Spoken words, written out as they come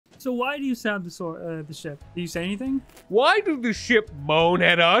So why do you sound the ship? Do you say anything? Why did the ship moan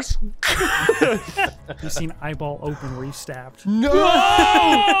at us? You've seen eyeball open where you stabbed. No!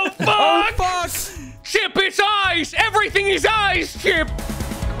 Oh, fuck! Oh, fuck! Ship, it's eyes! Everything is eyes, Ship!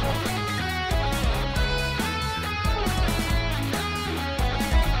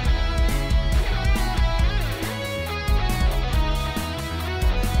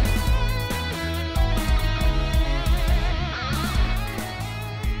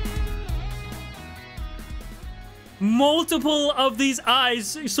 Multiple of these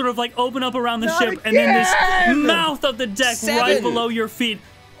eyes sort of like open up around the ship, and then this mouth of the deck right below your feet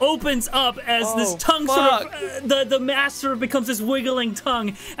opens up as this tongue sort of the mass sort of becomes this wiggling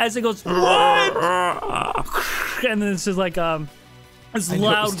tongue as it goes what? And then it's just like this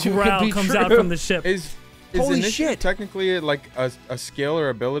loud growl comes out from the ship. Is Holy initiative shit. technically like a skill or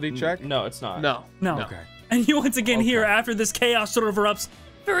ability check? No, it's not. No. Okay. And you once again hear after this chaos sort of erupts,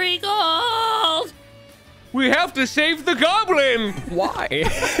 3 gold! We have to save the goblin! Why?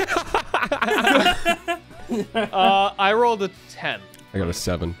 I rolled a 10. I got a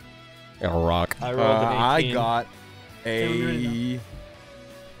 7. I got a rock. I rolled an 18. I got a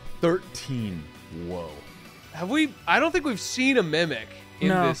 13. Whoa. Have we? I don't think we've seen a mimic in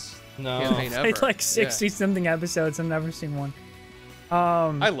No. this No. campaign ever. Played like 60-something episodes and never seen one.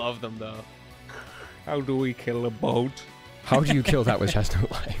 I love them though. How do we kill a boat? How do you kill that with chest no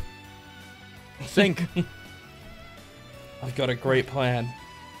life? Think. I've got a great plan.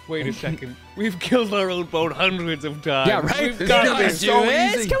 Wait a second. We've killed our own boat hundreds of times. Yeah, right? We've got Let's this. do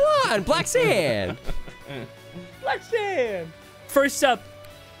this. Come on, black sand. Black sand. First up,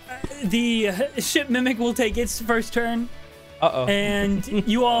 the ship mimic will take its first turn, Uh-oh. and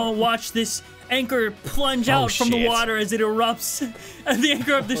you all watch this anchor plunge out from the shit. water as it erupts at the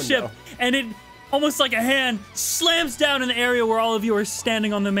anchor of the ship, and it, almost like a hand, slams down in the area where all of you are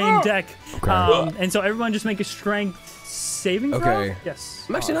standing on the main deck. Okay. And so everyone just make a strength saving throw? Okay. Yes.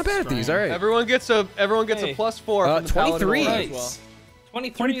 I'm actually not bad at these. All right. Everyone gets a Hey. +4 from the paladin 23. aura as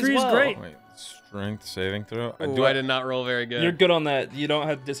well. 23 is great. Wait, strength saving throw? Ooh, I did not roll very good. You're good on that. You don't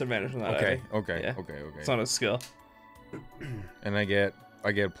have disadvantage on that. Okay, Abby. okay, Yeah. okay. It's not a skill. And I get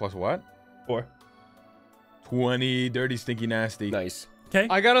plus what? 4. 20, dirty, stinky, nasty. Nice. Okay.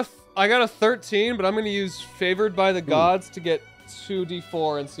 I got a 13, but I'm gonna use favored by the gods to get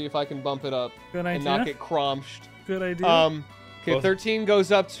 2d4 and see if I can bump it up Good and not idea. get cromshed. Good idea. Okay, 13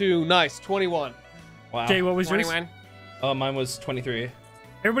 goes up to 21. Wow. Jay, what was yours? 21. Mine was 23.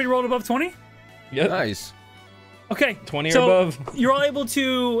 Everybody rolled above 20? Yep. Nice. Okay. 20 or so above. You're all able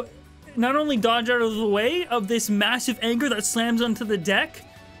to not only dodge out of the way of this massive anchor that slams onto the deck,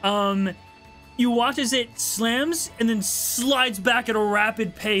 you watch as it slams and then slides back at a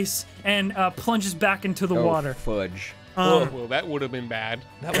rapid pace and plunges back into the water. Fudge. Well, that would have been bad.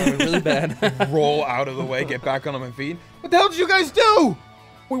 That would have been really bad. Roll out of the way, get back on my feet. What the hell did you guys do?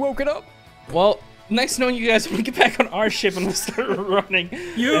 We woke it up. Well, nice knowing you guys. When we get back on our ship and we'll start running.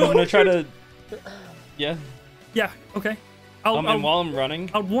 You- And I'm gonna try to. Yeah. Yeah, okay. And while I'm running.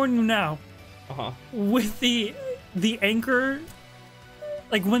 I'll warn you now. Uh-huh. With the anchor,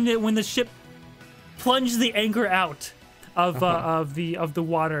 like when the ship plunged the anchor out of of the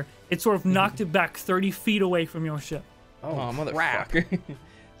water, it sort of knocked it back 30 feet away from your ship. Oh, motherfucker.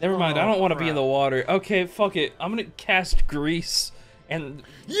 Never mind. I don't want to be in the water. Okay, fuck it. I'm gonna cast grease and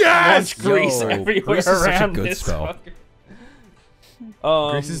launch grease Yo, everywhere grease is such a around good this spell.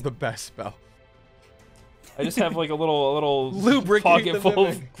 fucker. Grease is the best spell. I just have like a little Lubricate pocket the full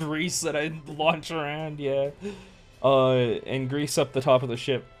mimic. of grease that I launch around. Yeah. And grease up the top of the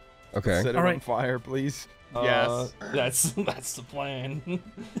ship. Okay. Set it All on right. fire, please. Yes. That's the plan.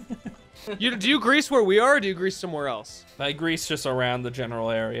 Do you grease where we are, or do you grease somewhere else? I grease just around the general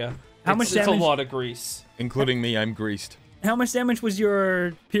area. How much It's damage? a lot of grease. Including me, I'm greased. How much damage was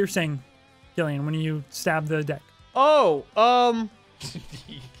your piercing, Gillion, when you stabbed the deck? Oh,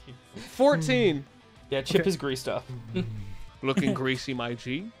 14. Yeah, Chip Okay. is greased up. Looking greasy, my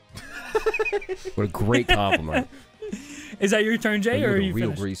G. What a great compliment. Is that your turn, Jay, or are you real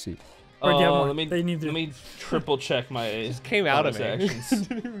finished? greasy. Or do you have more? Let me They need to- let me triple check my Came out of bonus me. actions.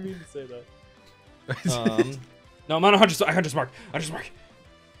 Didn't even mean to say that. No, I'm on a hunter's mark. Hunter's mark.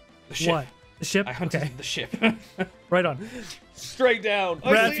 The ship. What? The ship? I hunted Okay, the ship. right on. Straight down.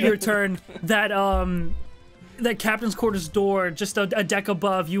 Raph, your turn. That captain's quarters door, just a deck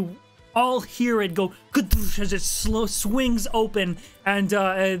above, you all hear it go kadoosh as it swings open, and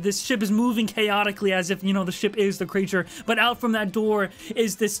this ship is moving chaotically as if, you know, the ship is the creature. But out from that door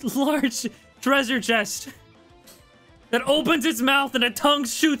is this large treasure chest. that opens its mouth and a tongue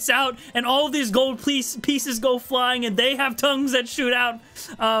shoots out, and all of these gold pieces go flying, and they have tongues that shoot out.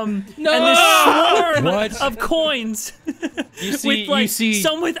 And this swarm of coins, you see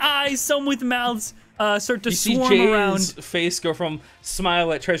some with eyes, some with mouths, start to swarm around. Jay's face go from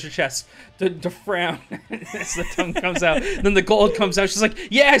smile at treasure chest to frown as the tongue comes out. Then the gold comes out. She's like,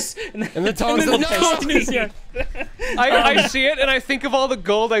 yes! And the tongue's like, no! I see it, and I think of all the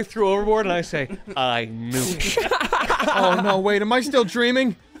gold I threw overboard, and I say, I knew it. Oh, no, wait, am I still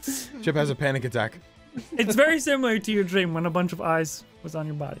dreaming? Chip has a panic attack. It's very similar to your dream when a bunch of eyes was on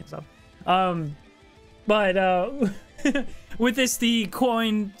your body and stuff. With this, the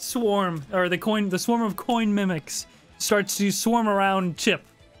coin swarm, or the swarm of coin mimics starts to swarm around Chip.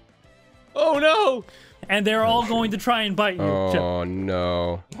 Oh no! And they're all going to try and bite you, Chip. Oh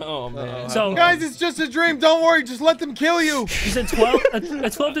no. Oh man. So guys, it's just a dream. Don't worry. Just let them kill you. You said 12? A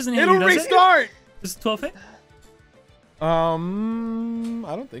 12 doesn't hit It'll you, does restart. It? Does 12 hit? I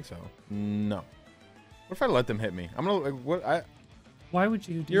don't think so. No. What if I let them hit me? I'm gonna Why would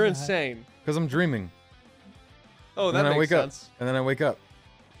you do You're that? insane. Because I'm dreaming. Oh, that makes sense. And then I wake up.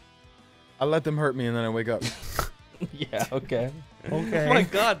 I let them hurt me, and then I wake up. Yeah, okay. Okay. Oh my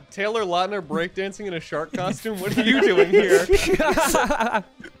god, Taylor Lautner breakdancing in a shark costume? What are you doing here?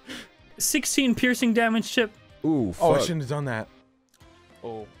 16 piercing damage, Chip. Ooh, Oh, I fuck. shouldn't have done that.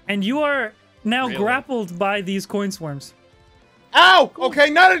 Oh. And you are now grappled by these coin swarms. Ow! Okay,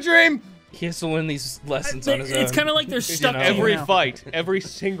 not a dream. He has to learn these lessons on his own. It's kind of like they're stuck to you Every now. fight, every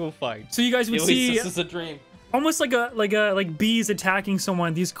single fight. So you guys would At see least this is a dream. almost like bees attacking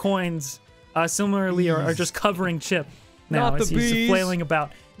someone. These coins, similarly, are just covering Chip now Not as the he's bees. flailing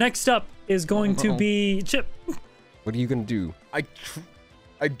about. Next up is going to be Chip. What are you gonna do? I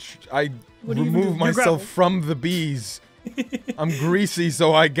What do you even do? remove You're myself grappled. from the bees. I'm greasy,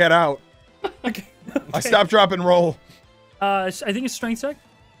 so I get out. Okay. I stop, drop, and roll. I think it's strength check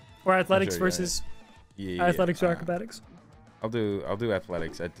or athletics Sure, yeah, versus Yeah, athletics or acrobatics. I'll do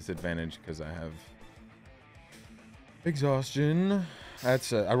athletics at disadvantage because I have exhaustion.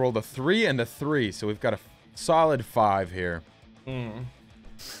 That's I rolled a 3 and a 3, so we've got a solid 5 here.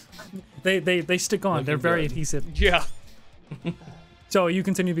 They stick on. They're very adhesive. Yeah. So you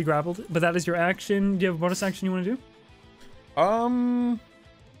continue to be grappled, but that is your action. Do you have a bonus action you want to do?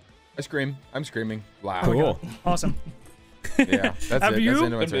 I scream. I'm screaming loud. Cool. Awesome. Yeah, that's Have it. you? That's the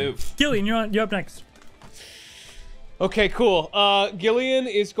end of my Good turn. move. Gillian, you're up next. Okay, cool. Gillian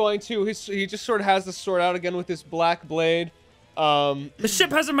is going to, he just sort of has the sword out again with this black blade. The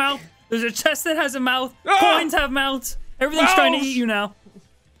ship has a mouth. There's a chest that has a mouth. Ah! Coins have mouths. Everything's trying to eat you now.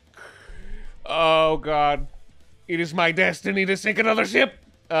 Oh god. It is my destiny to sink another ship.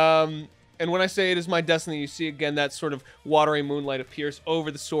 And when I say it is my destiny, you see again that sort of watery moonlight appears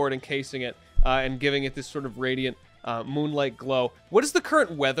over the sword, encasing it, and giving it this sort of radiant moonlight glow. What is the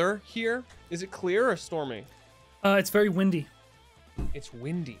current weather here? Is it clear or stormy? It's very windy. It's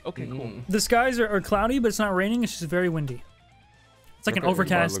windy. Okay, cool. The skies are cloudy, but it's not raining. It's just very windy. It's like an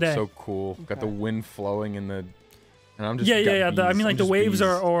overcast looks day. so cool. Got the wind flowing in the, and I'm just Yeah. I mean, like the waves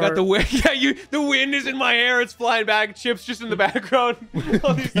are. Got the wind. Yeah, the wind is in my hair. It's flying back. Chips just in the background.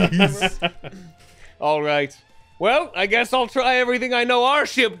 All these numbers. All right. Well, I guess I'll try everything I know our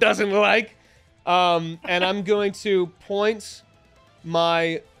ship doesn't like. And I'm going to point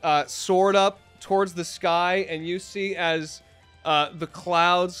my sword up towards the sky, and you see as the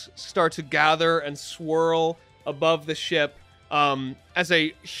clouds start to gather and swirl above the ship, as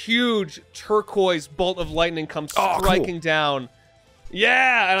a huge turquoise bolt of lightning comes striking down.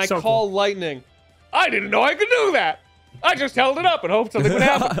 Yeah, and I call lightning. I didn't know I could do that. I just held it up and hoped something would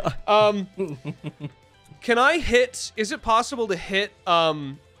happen. Can I hit? Is it possible to hit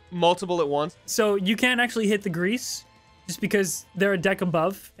multiple at once? So you can't actually hit the grease, just because they're a deck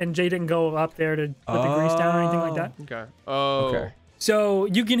above, and Jay didn't go up there to put the grease down or anything like that. Okay. Oh. Okay. So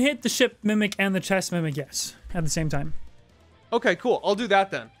you can hit the ship mimic and the chest mimic, yes, at the same time. Okay, cool. I'll do that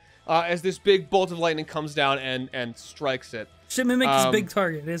then. As this big bolt of lightning comes down and strikes it. Ship mimic is a big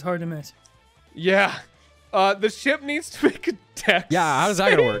target. It is hard to miss. Yeah. The ship needs to make a dex. Yeah, how does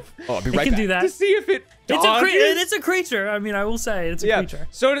that gonna work? Oh, I'll be It right can back. do that. To see if it dodges. It's a creature. I mean, I will say it's a creature.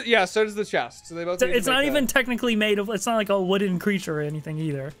 So does the chest. So they both. So need to it's make not that. even technically made of. It's not like a wooden creature or anything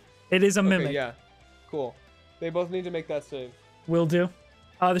either. It is a mimic. Okay, yeah. Cool. They both need to make that save. Will do.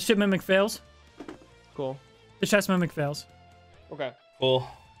 The ship mimic fails. Cool. The chest mimic fails. Okay. Cool.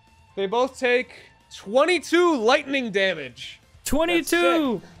 They both take 22 lightning damage.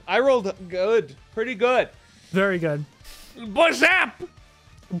 22. I rolled good. Pretty good. Very good. Bazap!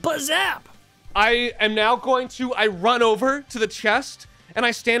 Bazap! I am now going to. I run over to the chest and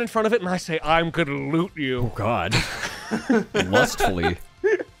I stand in front of it and I say, "I'm gonna loot you." Oh God. Lustfully.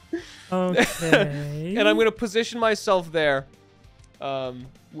 Okay. And I'm gonna position myself there,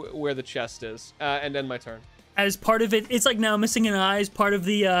 where the chest is, and end my turn. As part of it, it's like now missing an eye as part of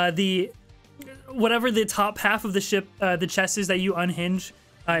the whatever the top half of the ship, the chest is that you unhinge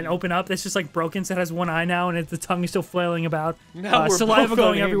and open up. It's just like broken, so it has one eye now, and the tongue is still flailing about. Now we're saliva both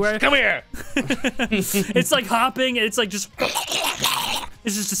going unhinged. everywhere. Come here. It's like hopping, and it's like just.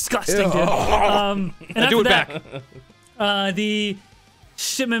 It's just disgusting, dude. And I do it after back. that, the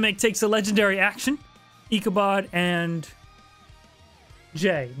ship mimic takes a legendary action. Ichabod and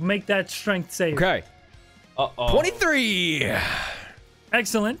Jay, make that strength save. Okay. Uh-oh. 23.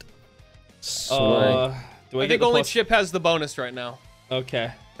 Excellent. Do I I get think the only plus- Chip has the bonus right now.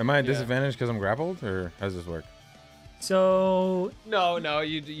 Okay. Am I at disadvantage because I'm grappled, or how does this work? So No,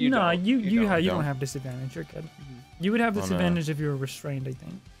 you don't. you don't have disadvantage. You're good. You would have no. disadvantage if you were restrained, I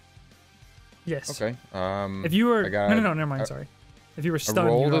think. Yes. Okay. If you were I no, never mind. Sorry. If you were I stunned, you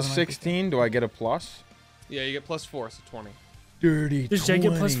rolled a automatically- 16. Do I get a plus? Yeah, you get +4, so 20. Dirty. Does Jay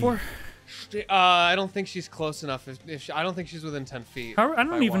get +4? I don't think she's close enough. I don't think she's within 10 feet. I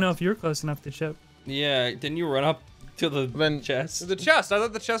don't even know if you're close enough to Chip. Yeah, didn't you run up to the chest? The chest. I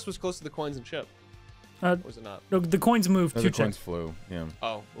thought the chest was close to the coins and Chip. Or was it not? No, the coins moved No, to the coins Chip. flew. Yeah.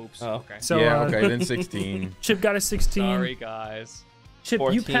 Oh, oops. Oh. Okay. So yeah. Okay. Then 16. Chip got a 16. Sorry, guys. Chip,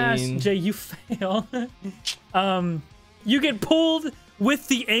 you pass. 14. Jay, you fail. You get pulled with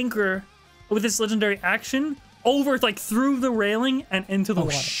the anchor with this legendary action over, like, through the railing and into the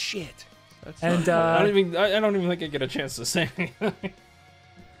water. Shit. That's And I don't even think I get a chance to say anything.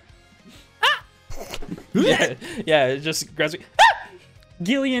 yeah, it just grabs me.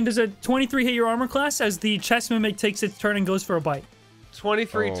 Gillion, does a 23 hit your armor class as the chest mimic takes its turn and goes for a bite?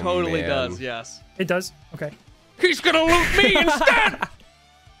 23 Oh, totally man. does, yes. It does? Okay. He's gonna loot me instead!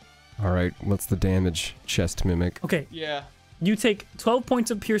 All right. What's the damage? Chest mimic. Okay. Yeah. You take 12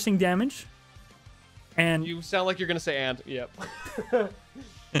 points of piercing damage. And You sound like you're gonna say and. Yep.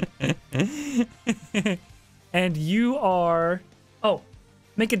 and you are... Oh,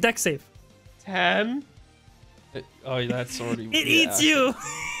 make a dex save. 10? Oh, that's already. It eats you!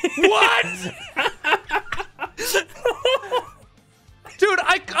 What? Dude,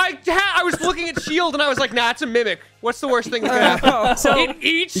 I was looking at Shield and I was like, nah, it's a mimic. What's the worst thing that could happen? So It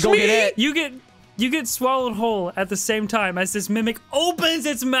eats You gonna me? get it? you get swallowed whole at the same time as this mimic opens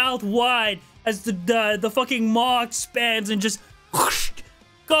its mouth wide as the fucking maw expands and just whoosh,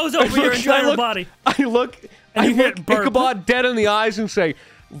 goes over your entire body. I look And you look hit burp. Ichabod dead in the eyes and say,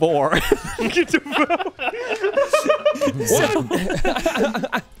 Vor.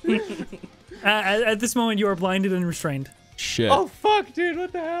 At this moment, you are blinded and restrained. Shit. Oh, fuck, dude,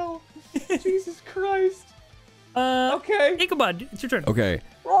 what the hell? Jesus Christ. Okay. Ichabod, it's your turn. Okay.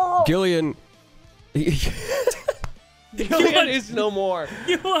 Gillion. Gillion is no more.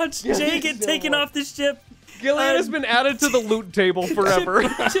 You watch Jay get so taken much. off the ship. Gillion has been added to the loot table forever.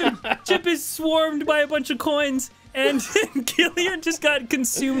 Chip is swarmed by a bunch of coins, and Gillion just got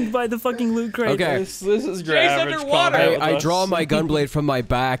consumed by the fucking loot crate. Okay. This is your Jay's average underwater. combat with I us. draw my gunblade from my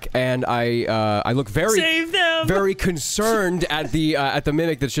back, and I look Save them! very concerned at the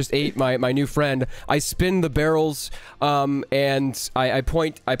mimic that's just ate my new friend. I spin the barrels, and I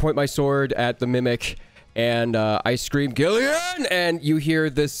point my sword at the mimic, and I scream, "Gillion!" And you hear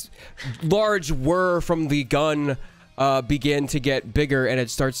this large whir from the gun begin to get bigger, and it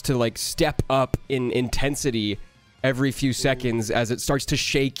starts to like step up in intensity every few seconds as it starts to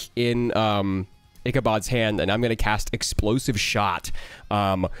shake in Ichabod's hand, and I'm gonna cast Explosive Shot,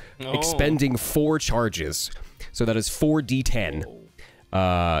 expending 4 charges, so that is 4d10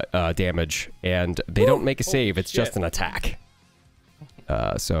 damage, and they don't make a save. It's just an attack.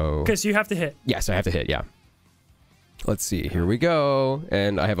 So Because you have to hit. yes, I have to hit. Yeah. Let's see. Here we go,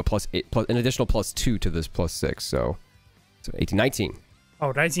 and I have a an additional +2 to this +6, so 18, 19.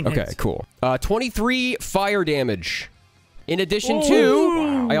 Oh, 19 Okay, hits. cool. 23 fire damage. In addition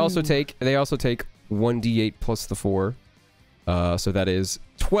to, they also take 1d8 plus the 4. So that is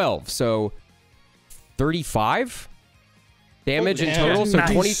 12. So 35 damage in damn. total. So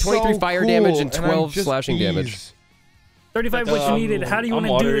Nice. 23 fire damage and and I'm 12 just slashing damage. eased. 35 what you needed. How do you I'm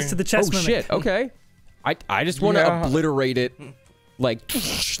want to do this watering. to the chest Oh mimic? shit, okay. I just want to Yeah. obliterate it. Like,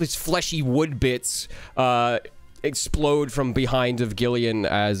 these fleshy wood bits explode from behind of Gillion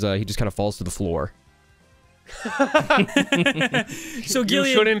as he just kind of falls to the floor. So You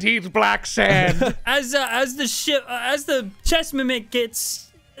Gillion, shouldn't eat black sand. as the chest mimic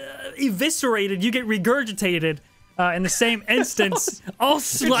gets eviscerated, you get regurgitated in the same instance. All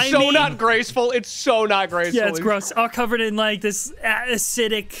slimy. It's so not graceful. It's so not graceful. Yeah, it's gross. All covered in like this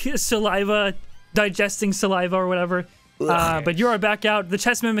acidic saliva, digesting saliva or whatever. But you are back out. The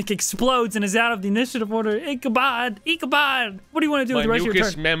chest mimic explodes and is out of the initiative order. Ichabod! Ichabod! What do you want to do with the rest of your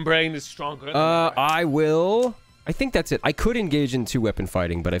mucous turn? membrane is stronger than mine. I will. I think that's it. I could engage in 2-weapon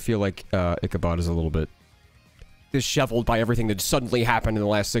fighting, but I feel like Ichabod is a little bit disheveled by everything that suddenly happened in the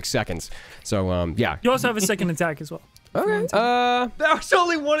last 6 seconds. So, yeah. You also have a second attack as well. Okay. There's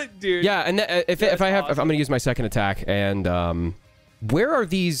only one, dude. Yeah, and if I'm gonna use my second attack, and where are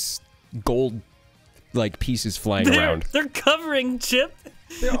these gold like pieces flying around? They're covering Chip.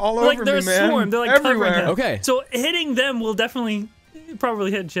 They're all over Like me, they're a man. swarm. They're like Everywhere. covering him. Okay. So hitting them will definitely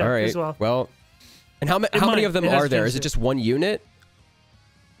probably hit Chip All right. as well. Well, and how many of them It has are there? changed Is it just one unit?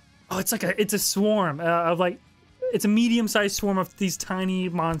 Oh, it's a swarm of like, it's a medium-sized swarm of these tiny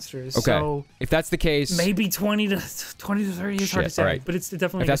monsters. Okay. So If that's the case, maybe 20 to 30 is hard to Shit, say, alright. but it's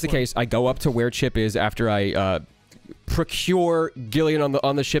definitely. if that's the case, I go up to where Chip is after I procure Gillion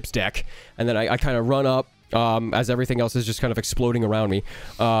on the ship's deck, and then I kind of run up as everything else is just kind of exploding around me,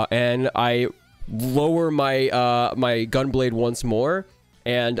 and I lower my my gunblade once more,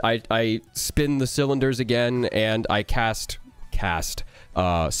 and I spin the cylinders again, and I cast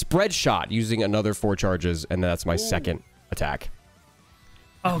spread shot using another 4 charges, and that's my second attack.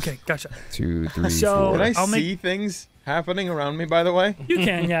 Oh, okay, gotcha. 2, 3, So- 4. Can I I'll make- see things happening around me, by the way? You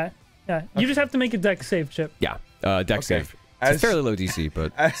can, yeah. You just have to make a deck save, Chip. Yeah, deck save. It's a As- fairly low DC,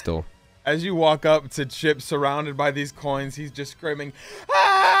 but still. As you walk up to Chip surrounded by these coins, he's just screaming,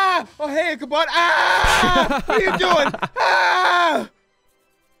 "Ah! Oh, hey, Ichabod! Ah! What are you doing? Ah!"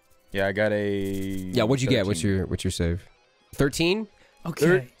 Yeah, I got a... Yeah, what'd you get? 13. What's your save? 13?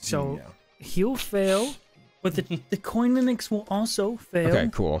 Okay, so Yeah. he'll fail, but the coin mimics will also fail. Okay,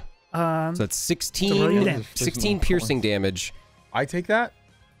 cool. So that's So roll your 16, damage. 16 piercing damage. I take that?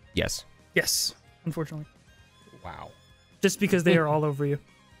 Yes. Yes, unfortunately, Wow. just because they are all over you,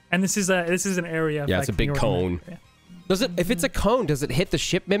 and this is an area. Yeah, it's a effect big from your cone. area. Does it? If it's a cone, does it hit the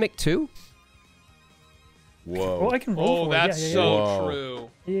ship mimic too? Whoa. Well, I can roll Oh, for that's it. Yeah, so Whoa.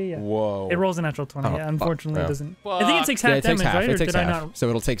 true. yeah. Whoa. It rolls a natural 20. Oh, Yeah, unfortunately, fuck. it doesn't. Fuck. I think it takes half yeah, it takes damage, half. right? It Or takes did half. I not? So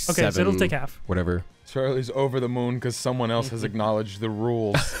it'll take Okay, 7. so it'll take half. Whatever. Charlie's over the moon because someone else has acknowledged the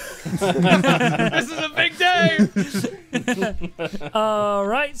rules. This is a big day. All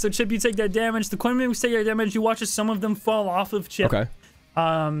right, so Chip, you take that damage. The coin mimics take that damage. You watch as some of them fall off of Chip. Okay.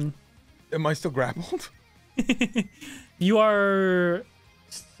 Am I still grappled? You are.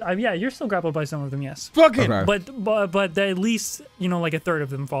 Yeah, you're still grappled by some of them, yes. Fucking. Okay. But at least like a third of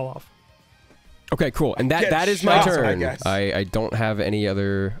them fall off. Okay, cool. And Get that is my shot, turn. I guess. I don't have any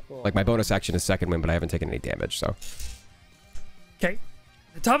other, like my bonus action is second wind, but I haven't taken any damage, so. Okay.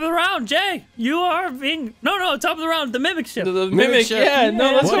 Top of the round, Jay. You are being top of the round. The mimic ship. The mimic, ship. yeah,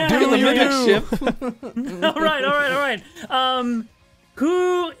 no, let's What go do the you mimic do? ship. all right.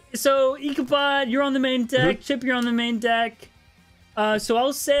 So Ichabod, you're on the main deck. Chip, you're on the main deck. So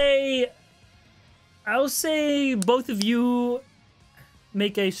I'll say both of you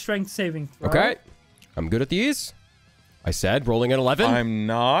make a strength saving throw. Okay. I'm good at these. I said rolling at 11. I'm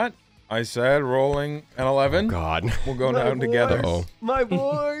not. I said rolling an 11. God. We'll go down together. Uh-oh. My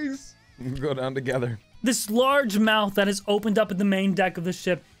boys. We'll go down together. This large mouth that is opened up at the main deck of the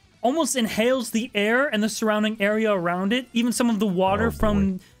ship almost inhales the air and the surrounding area around it. Even some of the water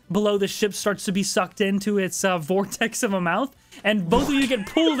from below the ship starts to be sucked into its vortex of a mouth. And both of you get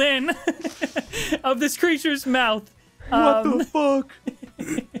pulled in of this creature's mouth. What the fuck?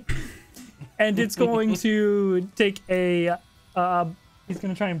 And it's going to take a... he's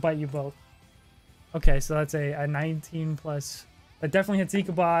going to try and bite you both. Okay, so that's a 19 plus... That definitely hits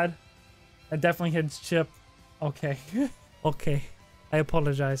Ichabod. That definitely hits Chip. Okay. Okay. I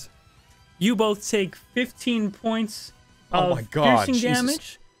apologize. You both take 15 points Oh of my God, piercing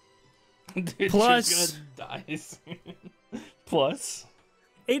Jesus. damage. Dude, Plus- she's gonna die. Plus.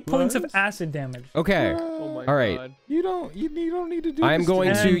 8 points of Plus? acid damage. Okay. Oh my All right. god. You don't need to do I'm this going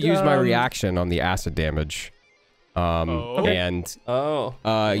me. to And, use my reaction on the acid damage. Okay. And Oh.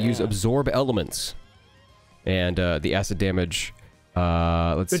 use absorb elements. And the acid damage,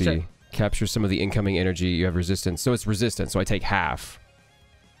 let's Good see. check. Capture some of the incoming energy. You have resistance. So it's resistant. So I take half.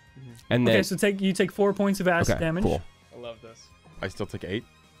 And then Okay, so you take 4 points of acid okay, damage. cool. I love this. I still take 8.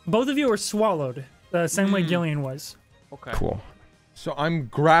 Both of you are swallowed, the same way Gillion was. Okay. Cool. So I'm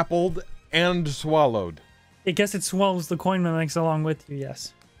grappled and swallowed. I guess it swallows the coin mimics along with you,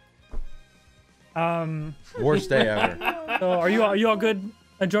 yes. Worst day ever. So are you all good,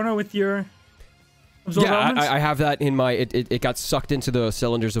 Jonah, with your absorb Yeah, elements? I have that in my... It got sucked into the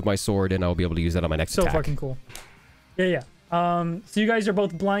cylinders of my sword, and I'll be able to use that on my next So attack. fucking cool. Yeah. So you guys are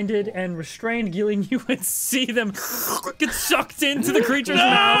both blinded and restrained. Gillian, you would see them get sucked into the creature's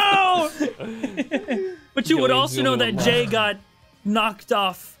mouth. But you would Gillion's also the know only that one Jay left. got knocked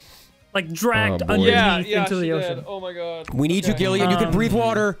off, like dragged Oh, boy. underneath Yeah, into the she ocean. did. Oh my god. We need you, Gillion. You can breathe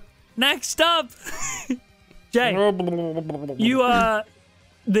water. Next up, Jay, you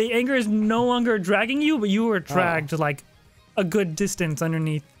the anchor is no longer dragging you, but you were dragged like a good distance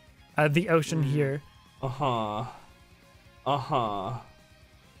underneath the ocean here.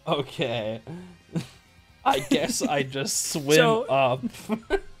 Okay. I guess I just swim up.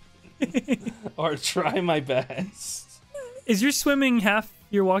 Or try my best. Is your swimming half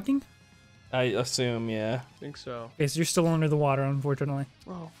your walking? I assume, yeah. I think so. Okay, so you're still under the water, unfortunately.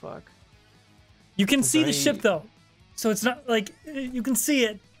 Oh fuck. You can see the Right. ship though, so it's not like you can see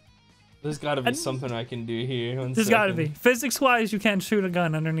it. There's gotta be something I can do here. There's gotta be. Physics-wise, you can't shoot a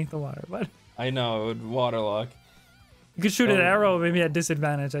gun underneath the water, but I know, it would waterlock. you could shoot an arrow, maybe at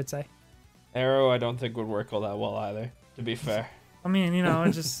disadvantage, I'd say. Arrow, I don't think would work all that well either, to be fair. I mean, you know,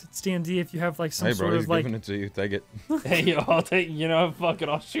 it's D&D. If you have like some Hey, bro, sort he's of like, giving it to you. Take it. Hey, yo, I'll take, you know, fuck it,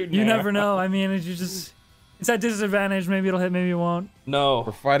 I'll shoot an you arrow. never know. I mean, if you just, it's at disadvantage. Maybe it'll hit, maybe it won't. We're No.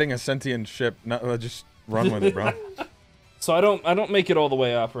 fighting a sentient ship. No, just run with it, bro. So I don't make it all the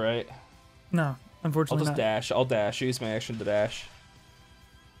way up, right? No, I'll unfortunately just not. dash. I'll dash. Use my action to dash.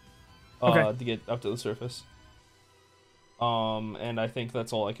 Okay. To get up to the surface. And I think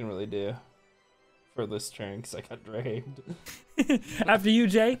that's all I can really do for this turn because I got dragged. After you,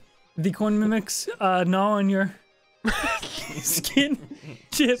 Jay, the corn mimics gnaw on your skin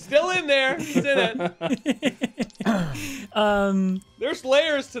chip. Still in there. It's in it. There's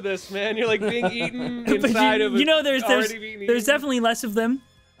layers to this, man. You're like being eaten But inside of you know, there's already being eaten. there's definitely less of them,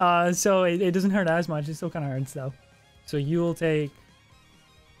 so it doesn't hurt as much. It still kind of hurts though. So you will take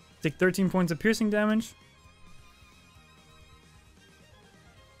 13 points of piercing damage.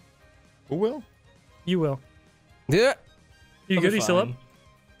 Who will? You will. Yeah. You I'll good? be You still up? fine.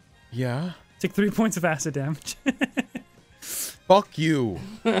 Yeah. Take 3 points of acid damage. Fuck you.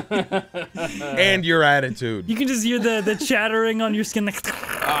 And your attitude. You can just hear the chattering on your skin. Like,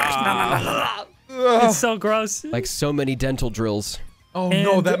 Ugh. it's so gross. Like so many dental drills. Oh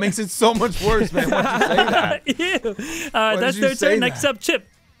no, And- that makes it so much worse, man. Why'd you say that? Ew. Why That's did you their say turn. Next that? up, Chip.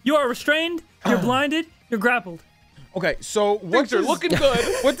 You are restrained. You're blinded. You're grappled. Okay, so what Things are does, looking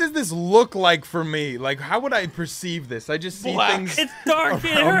good. what does this look like for me? Like, how would I perceive this? I just see Black. things. It's dark.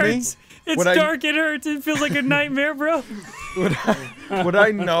 It Around me? hurts. It's Would I- dark. It hurts. It feels like a nightmare, bro. Would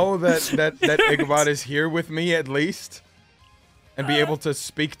I know that Ichabod is here with me at least, and be able to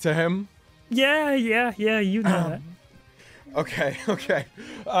speak to him? Yeah. You know that. Okay.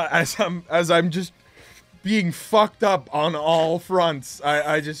 As I'm just being fucked up on all fronts,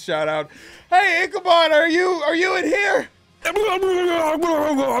 I just shout out, "Hey, Ichabod, are you in here?" Yeah,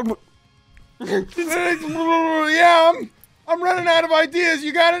 I'm running out of ideas.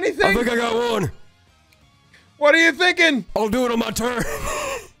 You got I anything? think I got one. What are you thinking? I'll do it on my turn.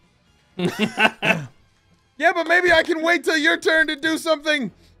 Yeah, but maybe I can wait till your turn to do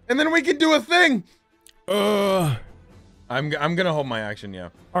something, and then we can do a thing. I'm gonna hold my action, yeah.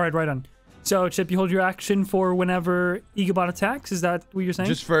 All right on. So, Chip, you hold your action for whenever Ichabod attacks. Is that what you're saying?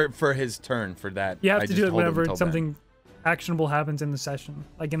 Just for his turn, for that. you have I to just do it hold him whenever till something actionable happens in the session,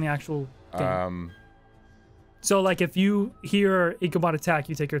 like in the actual game. then. So, like, if you hear Ichabod attack,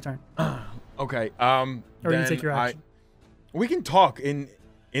 you take your turn. Okay. Or you then take your action. we can talk in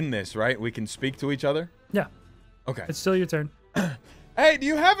this, right? We can speak to each other. Yeah, Okay. it's still your turn. Hey, do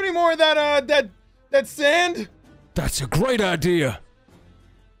you have any more of that sand? That's a great idea.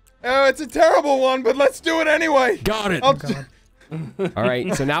 It's a terrible one, but let's do it anyway. Got it. I'll God. All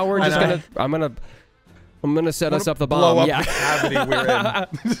right. So now we're just gonna. I'm gonna set us up the blow bomb. up Yeah. the cavity we're in. I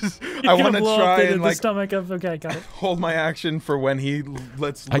You're want gonna to blow try up the and like stomach of. Okay, got it. hold my action for when he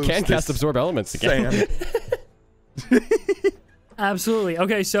lets I loose can cast this absorb elements again. sand. Absolutely.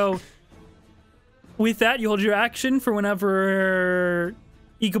 Okay, so with that, you hold your action for whenever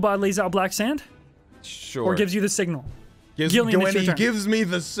Ichabod lays out black sand Sure. or gives you the signal. Gillion, it's when your he turn. gives me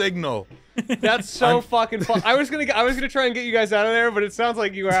the signal. That's so fucking fun. I was gonna try and get you guys out of there, but it sounds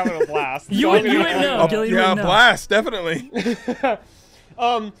like you were having a blast. You So would I'm gonna- know. Gillian Yeah, would know. blast, definitely.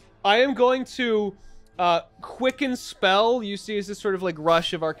 I am going to quicken spell. You see, is this sort of like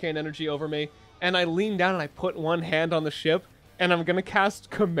rush of arcane energy over me, and I lean down and I put one hand on the ship, and I'm gonna cast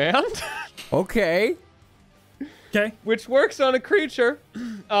command, Okay. Okay. which works on a creature,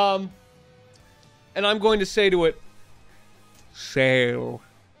 and I'm going to say to it, "Sail."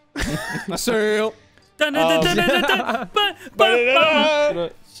 Sail. Dun, dun, dun, dun, dun, dun, dun, bum, bum.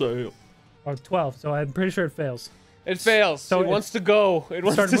 So Oh, 12, so I'm pretty sure it fails. It fails. So it wants to go. It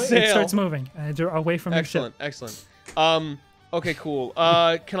wants to sail. It starts moving away from your Excellent, ship. excellent. Okay, cool.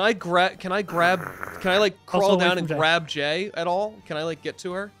 Can I like crawl Also away down from and Jay. grab Jay at all? Can I like get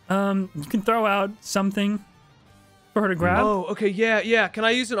to her? You can throw out something for her to grab. Oh, okay, yeah. Can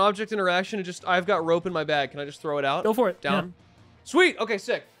I use an object interaction and I've got rope in my bag. Can I just throw it out? Go for it. Down. Sweet. Okay,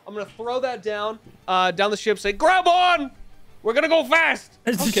 sick. I'm gonna throw that down the ship. Say, grab on. We're gonna go fast.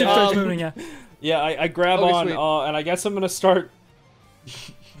 Yeah. The ship starts moving. Yeah. Yeah, I grab Okay, on, sweet. and I guess I'm gonna start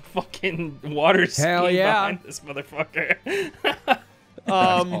fucking water skiing behind this motherfucker.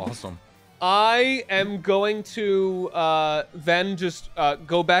 Awesome. I am going to then just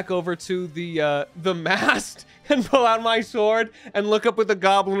go back over to the mast and pull out my sword and look up at the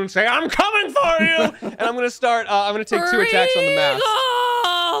goblin and say, "I'm coming for you!" And I'm gonna start. I'm gonna take 2 attacks on the mast.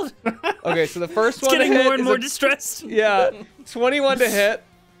 Okay, so the first one Getting to hit more and is more a- distressed. Yeah, 21 to hit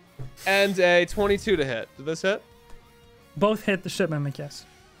and a 22 to hit. Did this hit? Both hit the ship mimic. Yes.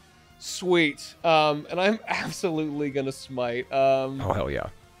 Sweet. And I'm absolutely gonna smite. Oh hell yeah.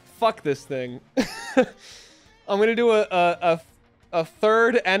 Fuck this thing. I'm gonna do a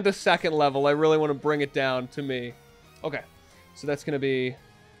third and a second level. I really want to bring it down to me. Okay, so that's gonna be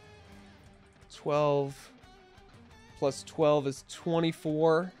 12 plus 12 is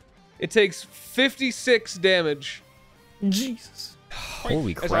 24. It takes 56 damage. Jesus.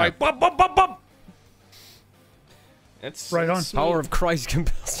 Holy As I crap. bump, bump, bump, bump. It's Right on. Power of Christ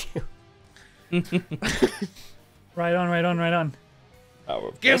compels you. Right on. Right on. Right on.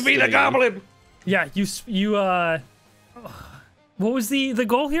 Give me the goblin. Yeah. You. What was the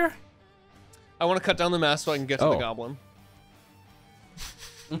goal here? I want to cut down the mast so I can get to the Oh. goblin.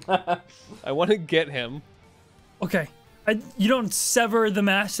 I want to get him. Okay. You don't sever the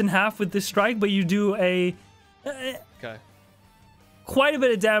mast in half with this strike, but you do Okay. quite a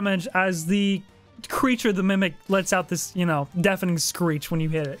bit of damage as the creature, the mimic, lets out this, deafening screech when you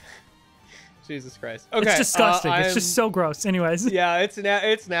hit it. Jesus Christ. Okay. It's disgusting. It's I'm- just so gross. Anyways. Yeah, it's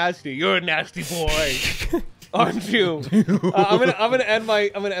nasty. You're a nasty boy, aren't you? I'm gonna end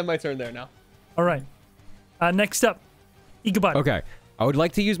my turn there now. All right. Next up, Ichabod. Okay. I would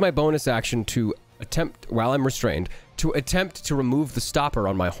like to use my bonus action to attempt, while I'm restrained, to attempt to remove the stopper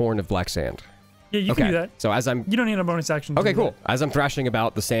on my horn of black sand. Yeah, you Okay. can do that. So as I'm You don't need a bonus action. to Okay, do cool. As I'm thrashing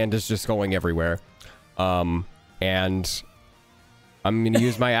about, the sand is just going everywhere. And I'm going to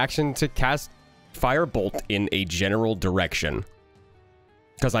use my action to cast Firebolt in a general direction.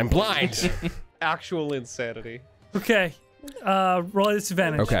 Because I'm blind. Actual insanity. that. Okay. Roll at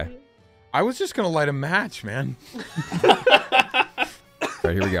disadvantage. Okay. I was just gonna light a match, man. Alright,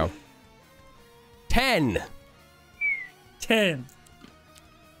 here we go. 10. 10.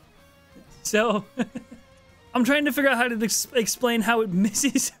 So, I'm trying to figure out how to explain how it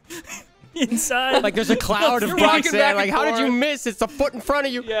misses inside. Like, there's a cloud of You're black rocking back sand. Like, and how did you forth. miss? It's a foot in front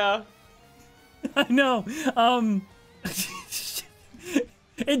of you. Yeah. I know.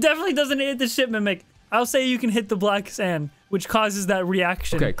 It definitely doesn't hit the ship mimic. I'll say you can hit the black sand, which causes that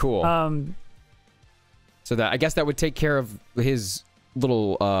reaction. Okay, cool. So that I guess that would take care of his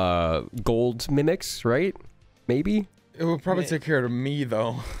little gold mimics, right? Maybe? It would probably take care of me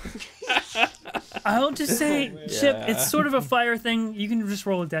though. I'll just say, Chip, it's sort of a fire thing. You can just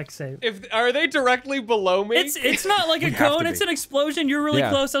roll a dex save. Are they directly below me? It's not like a We have cone, to it's be. an explosion. You're really Yeah.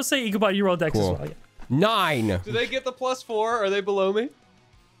 close. I'll say Ichabod, you roll dex Cool. as well. Yeah. 9. Do they get the +4? Are they below me?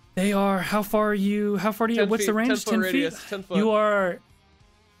 They are, how far are you? How far do you, 10 what's the feet, range? 10 foot radius, 10 foot. You are,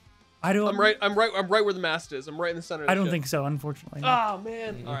 I don't, I'm right where the mast is. I'm right in the center of the I don't ship. think so, unfortunately. Oh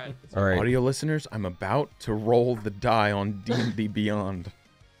man. All right. All right. Audio listeners, I'm about to roll the die on D&D Beyond.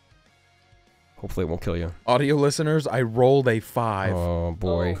 Hopefully it won't kill you. Audio listeners, I rolled a 5. Oh,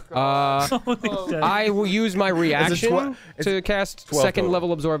 boy. Holy shit. I will use my reaction it's to cast 12 second total.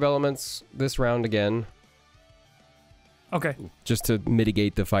 level absorb elements this round again, Okay. just to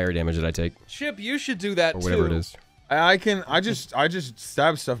mitigate the fire damage that I take, Chip, you should do that or whatever too. it is. I just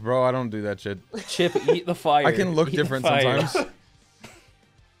stab stuff, bro. I don't do that shit. Chip, eat the fire. I can look Eat the different fire. sometimes.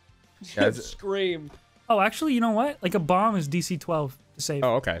 Yeah, Chip, it's- scream. Oh, actually, you know what? Like a bomb is DC 12 to save.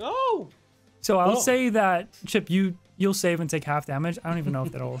 Oh, okay. Oh. So I'll Oh. say that, Chip, you'll save and take half damage. I don't even know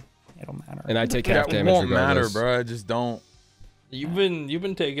if it'll matter. And I take That half damage won't matter, regardless. bro. I just don't. You've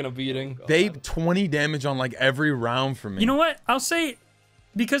been taking a beating. They 20 damage on like every round for me. You know what? I'll say,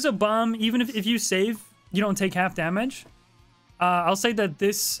 because a bomb, even if you save, you don't take half damage. I'll say that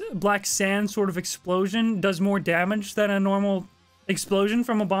this black sand sort of explosion does more damage than a normal explosion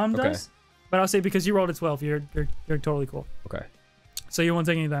from a bomb Okay. does. But I'll say because you rolled a 12, you're totally cool. Okay. So you won't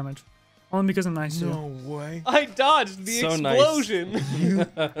take any damage. Only because I'm nice to you. No way. I dodged the So nice. explosion.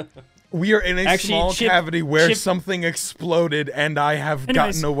 We are in a Actually, small Chip- cavity where Chip- something exploded, and I have Anyways,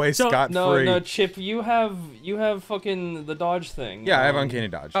 gotten away so- scot-free. No, Chip, you have fucking the dodge thing. Yeah, I have uncanny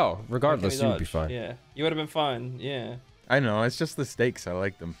dodge. Oh, regardless, Uncanny you'd be dodge. fine. Yeah, you would have been fine. Yeah. I know, it's just the stakes. I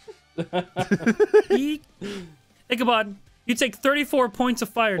like them. Eek. Ichabod, you take 34 points of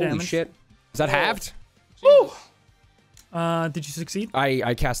fire Holy damage. shit. Is that halved? Did you succeed?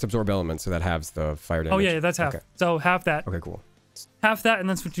 I cast Absorb Element, so that halves the fire damage. Oh yeah, that's half. Okay. So half that. Okay, cool. Half that, and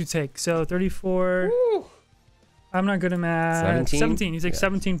that's what you take. So 34. Woo. I'm not good at math. 17? 17. You take Yeah.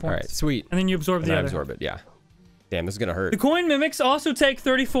 17 points. All right, sweet. And then you absorb And the I other. absorb it, yeah. Damn, this is gonna hurt. The coin mimics also take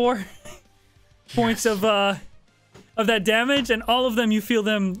 34 points of that damage, and all of them you feel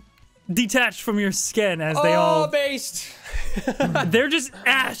them detached from your skin as they all based. they're just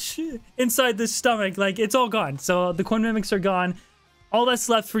ash inside the stomach, like it's all gone. So the coin mimics are gone. All that's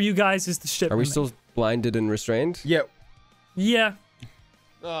left for you guys is the ship. Are we mimic. still blinded and restrained? Yeah. Yeah.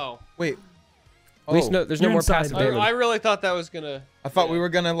 Oh. Wait. At least no, there's no You're more inside. passive I damage. really thought that was gonna. I thought we were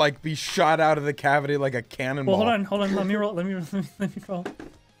gonna like be shot out of the cavity like a cannonball. Well, hold on. Let me roll. Let me roll.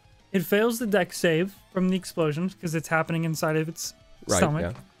 It fails the dex save from the explosions because it's happening inside of its Right,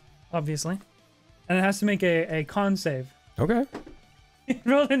 stomach, obviously, and it has to make a con save. Okay. It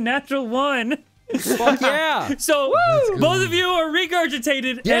rolled a natural 1. Fuck yeah! So both of you are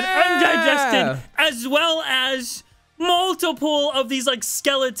regurgitated and undigested, as well as multiple of these like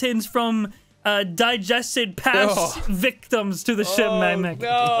skeletons from digested past victims to the ship mimic,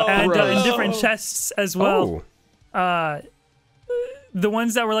 No. and in Gross. different chests as well. Oh. The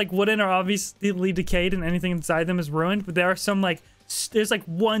ones that were like wooden are obviously decayed, and anything inside them is ruined. But there are some like there's like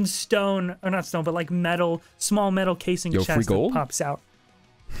one stone, or not stone, but like metal, small metal casing Yo, free chest that gold? pops out.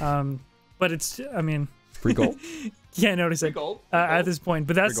 But it's, I mean, Free gold? can't notice it gold? at this point.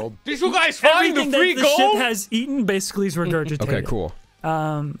 But that's gold. Did you guys find the everything free that the ship gold? has eaten basically is regurgitated. Okay, cool.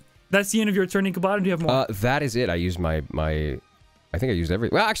 That's the end of your turn, Ichabod. Do you have more? That is it. I used my I think I used every.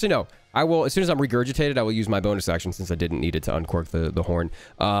 Well, actually, no. I will, as soon as I'm regurgitated, I will use my bonus action since I didn't need it to uncork the horn,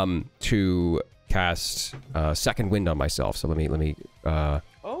 to cast second wind on myself. So let me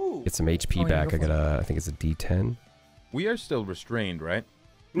get some HP back. go I got I think it's a D10. We are still restrained, right?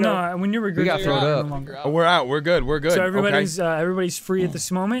 no, when you're regurgitated, got thrown you're up. no longer. Oh, we're out. We're good. We're good. So everybody's okay. everybody's free at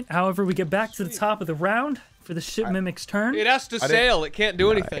this moment. However, we get back to the top of the round for the ship mimic's turn. It has to sail. It can't do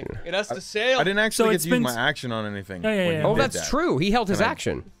anything. It has to sail. I didn't actually So get it's to use been- my action on anything. Yeah, when you Oh, did that's that. true. He held his Can I-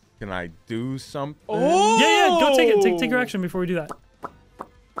 action. Can I do something? Oh! Yeah, go take it. Take your action before we do that.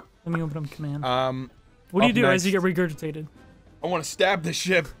 Let me open up command. What do you up do as you get next. regurgitated? I want to stab the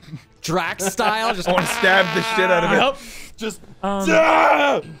ship. Drax style. Just I want to stab the shit out of it. Yep. Just.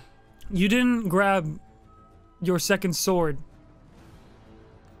 Ah! You didn't grab your second sword.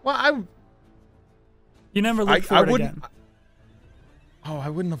 Well, You never looked for I it wouldn't. again. Oh, I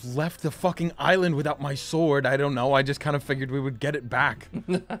wouldn't have left the fucking island without my sword. I don't know. I just kind of figured we would get it back.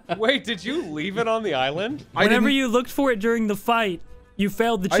 Wait, did you leave it on the island? I Whenever didn't- you looked for it during the fight, you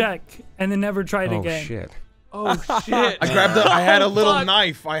failed the check and then never tried oh again. shit. Oh shit! I grabbed a. I had a little Fuck.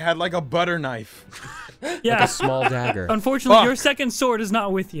 knife. I had like a butter knife. Yeah. A small dagger. Unfortunately, Fuck. your second sword is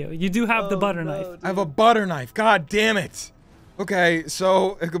not with you. You do have the butter knife. I have a butter knife. God damn it. Okay,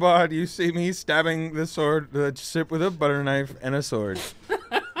 so Ichabod, you see me stabbing the ship with a butter knife and a sword.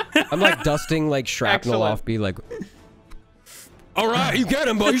 I'm like dusting like shrapnel Excellent. off. Be like, all right, you get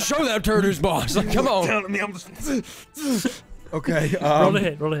him, boy. You show that turner's boss. Like, come on. Okay. Roll a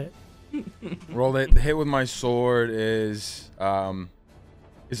hit. Roll a hit. Rolled it. The hit with my sword is a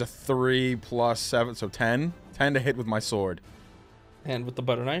 3 plus 7, so 10. 10 to hit with my sword. And with the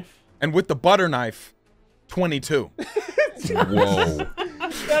butter knife. And with the butter knife, 22. Whoa.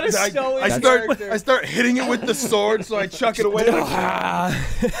 That is so I start hitting it with the sword, so I chuck it away.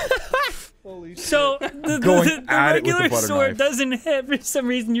 Holy shit. So the Going the at it with the regular butter sword knife. doesn't hit for some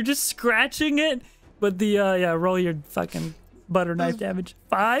reason. You're just scratching it, but the roll your fucking butter knife damage.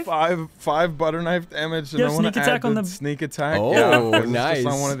 5. 5 butter knife damage. And You I have want sneak to attack add on the the- sneak attack. Oh, yeah, 'cause it's nice. just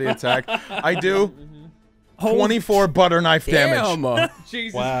on one of the attack. I do. Hold- 24 butter knife damage. Damn.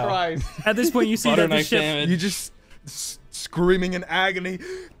 Jesus Wow. Christ! At this point, you see Butter that the knife ship. damage. You just screaming in agony.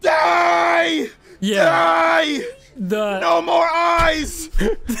 Die! Yeah. Die! The No more eyes!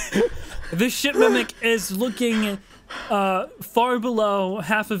 the ship mimic is looking far below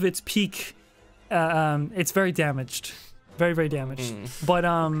half of its peak. It's very damaged, very damaged. But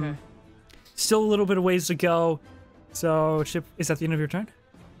still a little bit of ways to go. So ship, is that the end of your turn?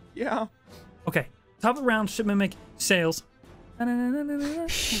 Yeah. Okay. Top of round, ship mimic sails.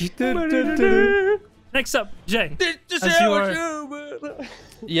 Next up, Jay. As you are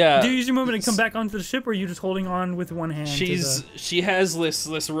Yeah. Do you use your movement and come back onto the ship, or are you just holding on with one hand? She has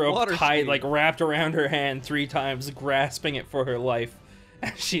this rope Water tied, speed. like wrapped around her hand 3 times, grasping it for her life.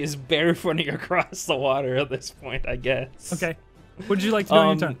 She is barefooting across the water at this point, I guess. Okay. What would you like to do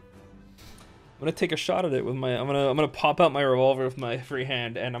on your turn? I'm gonna take a shot at it with my. I'm gonna pop out my revolver with my free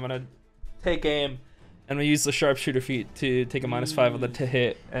hand, and I'm gonna take aim. And we use the sharpshooter feat to take a -5 on the to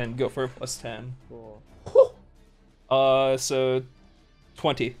hit and go for a +10. Cool. So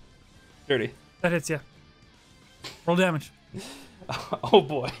 20, 30. That hits, yeah. Roll damage. Oh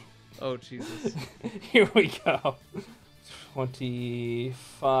boy. Oh Jesus. Here we go.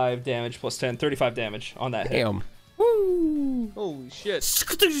 25 damage +10, 35 damage on that hit. Damn. Woo! Holy shit.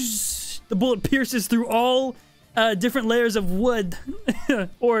 The bullet pierces through all different layers of wood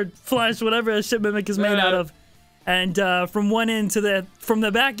or flesh, whatever a ship mimic is made out of, and from one end to from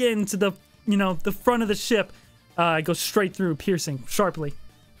the back end to the the front of the ship, it goes straight through, piercing sharply.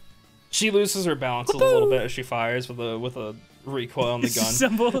 She loses her balance a little bit as she fires with a recoil on the gun.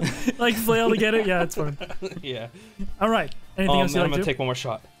 Simple, like flail to get it. Yeah, it's fine. Yeah. All right. Anything else you'd I'm like gonna to do? take one more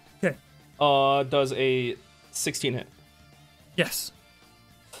shot. Okay. Does a 16 hit? Yes.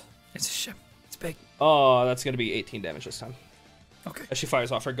 It's a ship. It's big. That's gonna be 18 damage this time. Okay. As she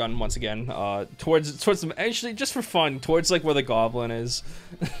fires off her gun once again, towards them, actually just for fun, towards like where the goblin is.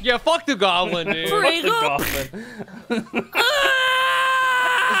 Yeah, fuck the goblin, dude. Fuck the goblin.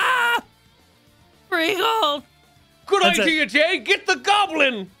 Free gold. Good That's idea, Jay. Get the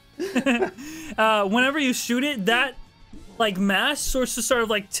goblin. Whenever you shoot it, that like mass starts to sort of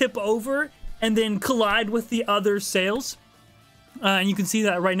like tip over and then collide with the other sails. And you can see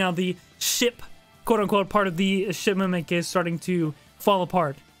that right now the ship, quote unquote, part of the ship mimic is starting to fall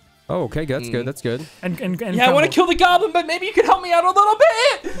apart. Oh, okay, that's good. That's good. And Yeah, I want to kill the goblin, but maybe you can help me out a little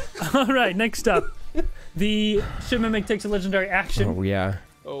bit. All right, next up, the ship mimic takes a legendary action, Oh yeah.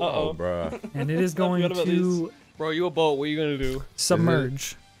 Oh, bruh. and it is going forgot about to bro, you a boat. What are you gonna do?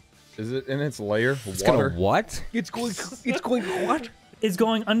 submerge. Is it in its layer of It's water? gonna what? It's going what? It's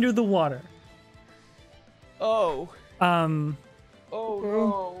going under the water. Oh. Um, Oh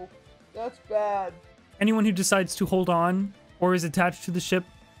no. That's bad. anyone who decides to hold on or is attached to the ship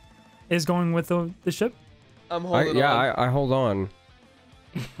is going with the ship. I'm holding on. I hold on.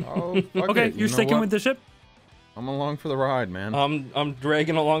 Oh, fuck Okay, it. You you're know sticking what? with the ship. I'm along for the ride, man. I'm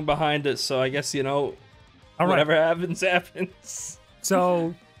dragging along behind it, so I guess All right. whatever happens.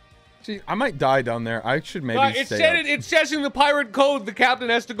 So Gee, I might die down there. I should maybe It stay said up. it says in the pirate code the captain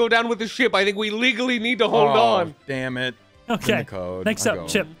has to go down with the ship. I think we legally need to hold Oh, on. damn it. okay. the code. Next I up, go.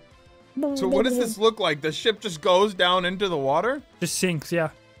 Chip. So what does this look like? The ship just goes down into the water? Just sinks,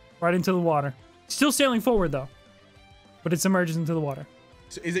 yeah, right into the water. Still sailing forward though, but it submerges into the water.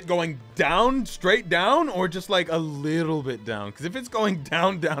 So is it going down, straight down, or just like a little bit down? Because if it's going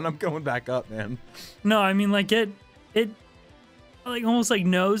down, I'm going back up, man. No, I mean like it like almost like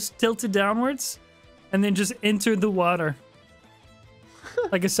nose tilted downwards, and then just entered the water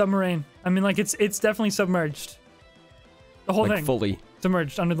like a submarine. I mean like it's definitely submerged. The whole Like thing fully.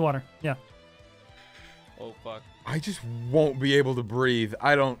 submerged under the water. Yeah. Oh fuck. I just won't be able to breathe.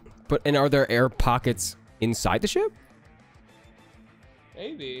 I don't. And are there air pockets inside the ship?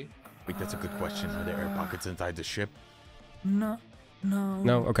 Maybe. Wait, that's a good question. Are there air pockets inside the ship? No.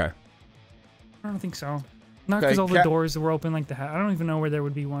 No. Okay. I don't think so. Not Okay, because all the doors were open like the hat. I don't even know where there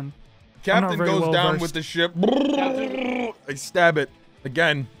would be one. Captain very goes well down versed. with the ship. I stab it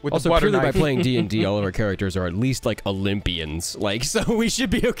again with Also, the butter purely by knife. playing D&D, all of our characters are at least like Olympians. Like, so we should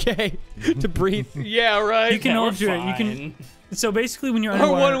be okay to breathe. Yeah, right. You can hold your you can. So basically, when you're Our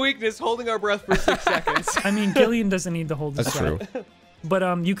underwater, one weakness, holding our breath for 6 seconds. I mean, Gillion doesn't need to hold his That's breath. true.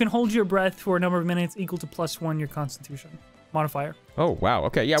 But you can hold your breath for a number of minutes equal to +1 your Constitution modifier. Oh, wow.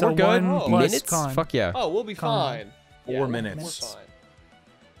 Okay, yeah, So we're good. 1 plus Minutes? con. Fuck yeah. Oh, we'll be Con. fine. 4 we're minutes.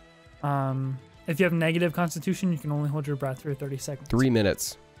 fine. If you have negative Constitution, you can only hold your breath for 30 seconds. 3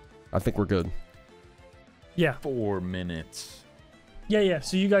 minutes. I think we're good. Yeah. 4 minutes. Yeah.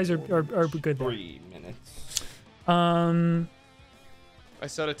 So you guys are good there. 3 minutes. I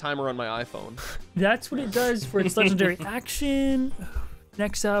set a timer on my iPhone. That's what it does for its legendary action.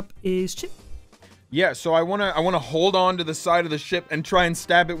 Next up is Chip. Yeah, so I wanna hold on to the side of the ship and try and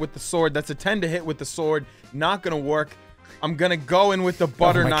stab it with the sword. That's a 10 to hit with the sword. Not gonna work. I'm gonna go in with the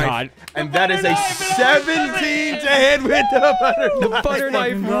butter my knife, God. and that is a 17 to hit with the butter knife. Butter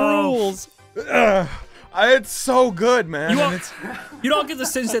knife No. rules. It's so good, man. You and are- it's, You don't get the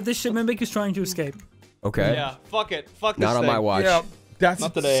sense that this ship mimic is trying to escape. Okay. Yeah, fuck it. Fuck this Not on thing. my watch. yeah, that's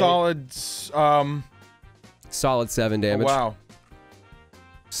Not today. solid. Solid 7 damage. Wow,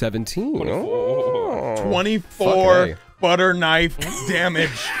 17. 24. Oh. 24 Fuck, butter knife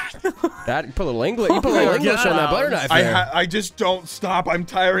damage. That you put a little English, on that butter knife there. I just don't stop. I'm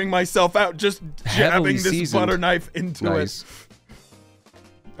tiring myself out just jabbing this butter knife into it.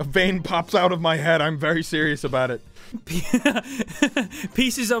 A vein pops out of my head. I'm very serious about it.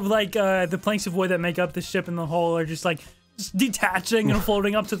 Pieces of like the planks of wood that make up the ship in the hull are just like detaching and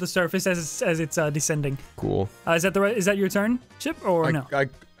floating up to the surface as it's descending. Cool. Is that your turn, Chip, or no?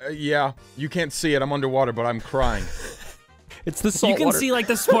 Yeah, you can't see it. I'm underwater, but I'm crying. It's the salt You can water. see like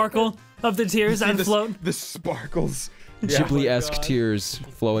the sparkle of the tears that float. The sparkles. Ghibli-esque tears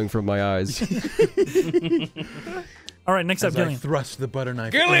flowing from my eyes. All right, next up, I Gillion. thrust the butter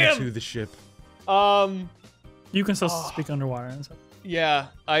knife Gillion! into the ship. You can still speak underwater and stuff. Yeah,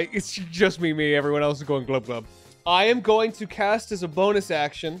 it's just me. Everyone else is going glub glub. I am going to cast as a bonus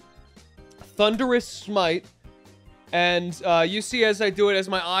action, Thunderous Smite, and you see as I do it, as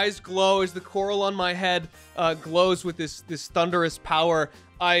my eyes glow, as the coral on my head glows with this thunderous power,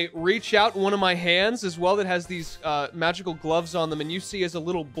 I reach out one of my hands as well that has these magical gloves on them, and you see as a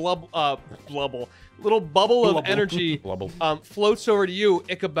little bubble of energy floats over to you,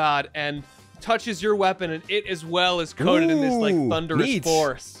 Ichabod, and touches your weapon, and it as well is coated in this like thunderous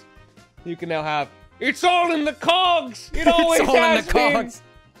force. You can now have. It's all in the cogs. It always has been.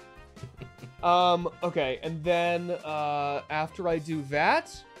 Okay, and then after I do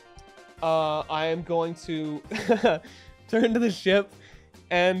that, I am going to turn to the ship,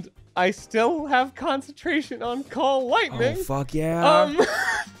 and I still have concentration on Call Lightning. Oh fuck yeah!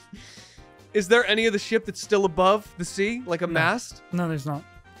 Is there any of the ship that's still above the sea, like a mast? No, there's not.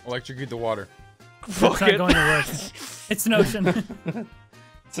 Electrocute the water. It's not going to work. It's an ocean.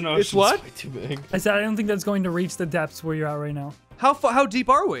 It's an ocean. It's what? Way too big. I said I don't think that's going to reach the depths where you're at right now. How deep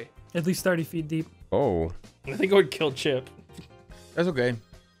are we? At least 30 feet deep. Oh. I think it would kill Chip. That's okay.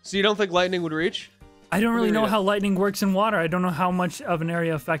 So you don't think lightning would reach? I don't really know how lightning works in water. I don't know how much of an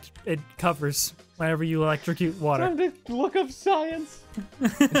area effect it covers whenever you electrocute water. Time to look up science.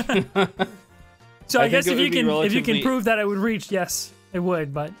 So I guess if you relatively... can prove that it would reach, yes, it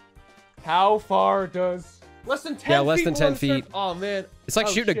would. But how far does less than 10 feet? Yeah, less than 10 feet. Oh man, it's like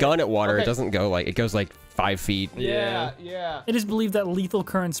shooting a gun at water. Okay. It doesn't go like it goes like 5 feet. Yeah. It is believed that lethal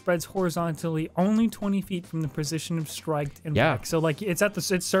current spreads horizontally only 20 feet from the position of strike impact. So like it's at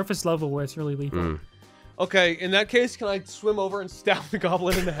it's surface level where it's really lethal. Okay, in that case, can I swim over and stab the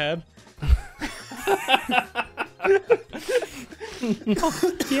goblin in the head?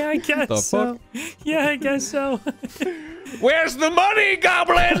 Yeah, I guess so. Yeah, I guess so. Where's the money,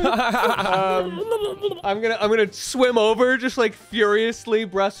 goblin? I'm gonna swim over, just like furiously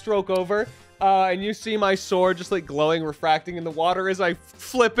breaststroke over, and you see my sword just like glowing, refracting in the water as I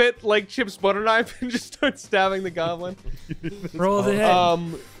flip it like Chip's butter knife and just start stabbing the goblin. Roll the hit.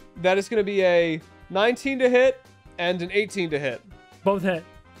 That is gonna be a 19 to hit and an 18 to hit. Both hit.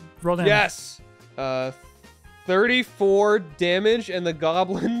 Roll damage. Yes. 34 damage, and the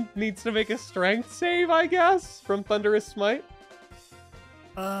goblin needs to make a strength save, I guess, from Thunderous Smite.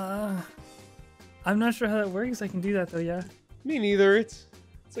 I'm not sure how that works. I can do that though, yeah. Me neither. It's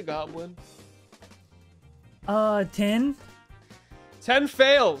a goblin. 10. 10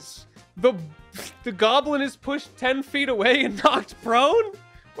 fails. The goblin is pushed 10 feet away and knocked prone?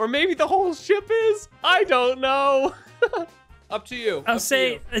 Or maybe the whole ship is? I don't know. Up to you. I'll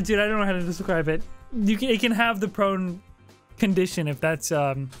say, dude, I don't know how to describe it. It can have the prone condition if that's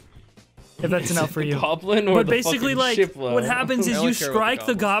enough for you. Goblin or but the basically, like, ship what happens is you strike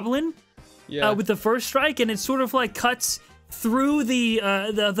the goblin with the first strike, and it sort of like cuts through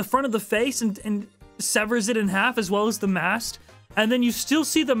the front of the face and severs it in half, as well as the mast, and then you still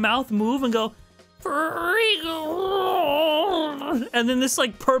see the mouth move and go, and then this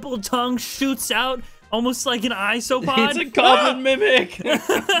like purple tongue shoots out. Almost like an isopod. It's a goblin mimic.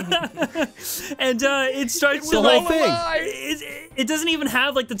 And it starts to like it doesn't even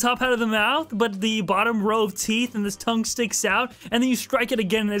have like the top half of the mouth, but the bottom row of teeth, and this tongue sticks out, and then you strike it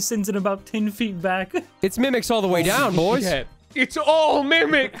again and it sends it about 10 feet back. It's mimics all the way down, boys. Shit. It's all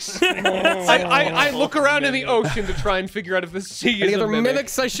mimics. I look around in the ocean to try and figure out if the sea is Any a other mimic.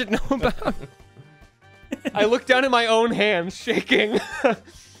 mimics I should know about? I look down at my own hands, shaking. Am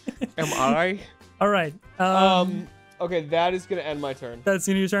I? All right. Okay, that is gonna end my turn. That's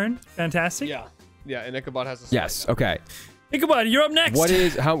your turn. Fantastic. Yeah, and Ichabod has a smite. Yes. Okay. Ichabod, you're up next.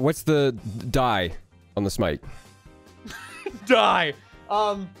 What's the die on the smite? Die.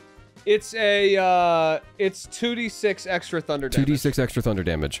 It's 2d6 extra thunder damage. 2d6 extra thunder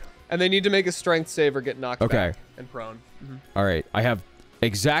damage. And they need to make a strength save or get knocked back and prone. All right. I have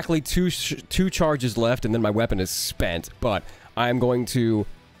exactly two charges left, and then my weapon is spent. But I'm going to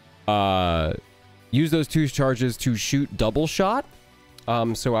use those 2 charges to shoot double shot.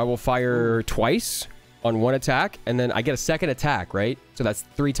 So I will fire twice on 1 attack, and then I get a second attack, right? So that's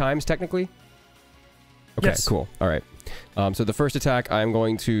 3 times technically. Okay, yes. Cool. All right. So the first attack I'm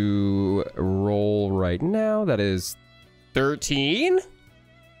going to roll right now. That is 13.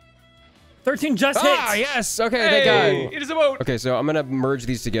 13 just hits. Ah, yes. Okay, Hey, thank God. it is a boat. Okay, so I'm gonna merge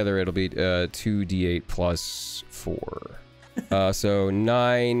these together. It'll be 2d8 plus 4. So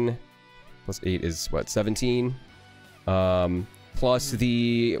 9 plus 8 is what? 17. Plus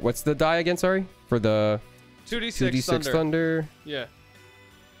the what's the die again? Sorry, for the 2d6 thunder. Yeah.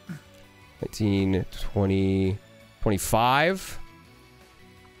 19, 20, 25.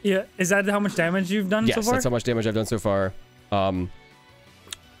 Yeah, is that how much damage you've done so Yes, far? that's how much damage I've done so far. You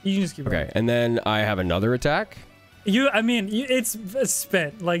can just keep Okay, and then I have another attack. It's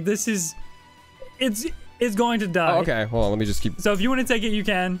spent. Like, this is... It's going to die. Oh, okay, hold on, let me just keep... So if you want to take it, you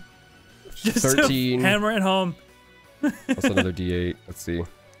can. Just 13. hammer it home. Plus another d8. Let's see.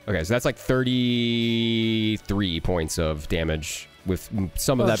 Okay, so that's like 33 points of damage, with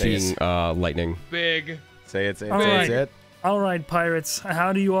some of that being lightning. Big. Say it, say it, All say right. it, say it. All right, pirates.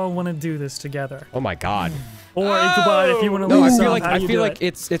 How do you all want to do this together? Oh my God. Or Ichabod, if you want to No, lead I some, feel like how do you do it?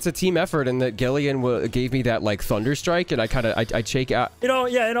 it's a team effort, and that Gillion gave me that like thunder strike, and I take out. It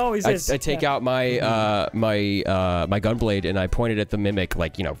always is. I take out my my gunblade, and I point it at the mimic,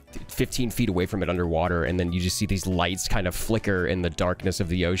 like 15 feet away from it underwater, and then you just see these lights kind of flicker in the darkness of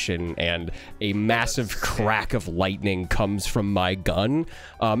the ocean, and a massive crack of lightning comes from my gun,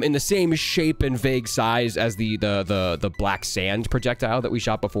 in the same shape and vague size as the black sand projectile that we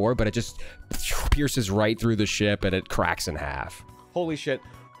shot before, but it just pierces right through the ship and it cracks in half. Holy shit.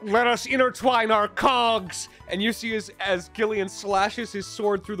 Let us intertwine our cogs! And you see as Gillion slashes his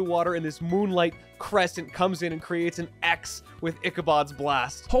sword through the water, and this moonlight crescent comes in and creates an X with Ichabod's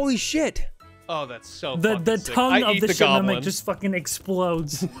blast. Holy shit! Oh, that's so The fucking sick. tongue I of eat the ship goblin. mimic just fucking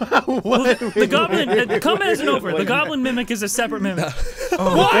explodes. The goblin combat isn't over. The goblin mimic is a separate mimic.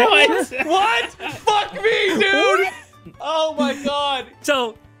 What? What? Fuck me, dude! Oh my god!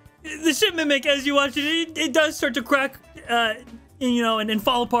 So, the ship mimic, as you watch it, it does start to crack, and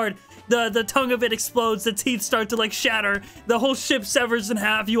fall apart. The tongue of it explodes. The teeth start to like shatter. The whole ship severs in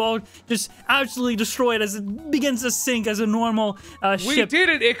half. You all just absolutely destroy it as it begins to sink as a normal ship. We did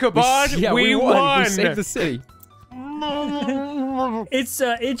it, Ichabod! We won! We saved the city.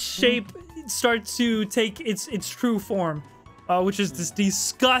 Its shape starts to take its true form, which is this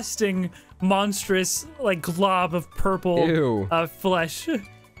disgusting, monstrous like glob of purple Ew. flesh. All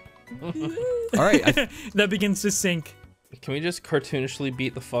right. That begins to sink. Can we just cartoonishly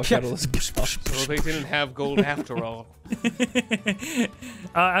beat the fuck out of this? So they didn't have gold after all.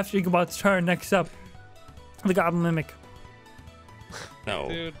 After Ichabod's turn, next up, the goblin mimic. No,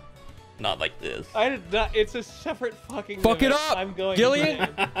 Dude. not like this. I did not. It's a separate fucking. Fuck it mimic. up, I'm going. Gillion.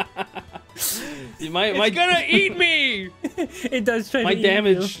 My It's gonna eat me. It does try my to eat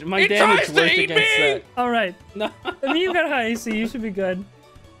damage. you. My It damage tries to worked eat against me! that. All right. No. I mean, you got high AC. You should be good.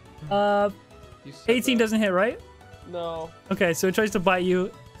 18 doesn't hit, right? No. Okay, so it tries to bite you.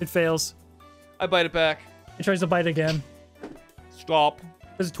 It fails. I bite it back. It tries to bite again. Stop.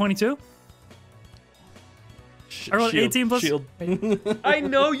 Is it 22? I rolled 18 plus. Shield. Wait, I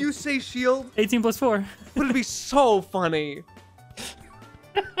know you say shield, 18 plus 4. but it'd be so funny.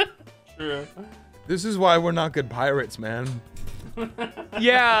 Sure. This is why we're not good pirates, man.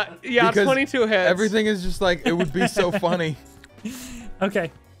 Yeah, Because 22 hits. Everything is just like, it would be so funny.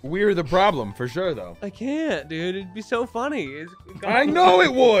 Okay. We're the problem, for sure, though. I can't, dude. It'd be so funny. I know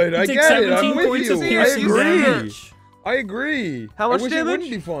it would. I Take get it. 17 I'm with points you. of I piercing agree. damage. I agree. How much I wish damage? it wouldn't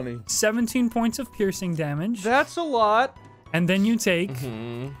be funny. 17 points of piercing damage. That's a lot. And then you take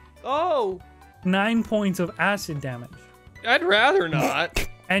Oh, 9 points of acid damage. I'd rather not.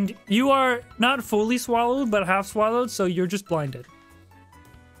 And you are not fully swallowed, but half swallowed, so you're just blinded.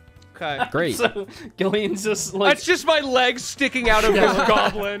 Okay. Great. So Gillion's just like That's just my legs sticking out of this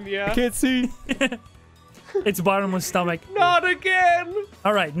goblin, yeah. Can't see. It's bottomless stomach. Not again!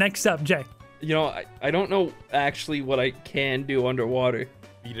 All right, next up, Jay. You know, I don't know actually what I can do underwater.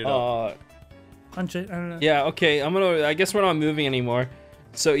 Beat it up. Punch it. I don't know. Yeah, okay, I guess we're not moving anymore.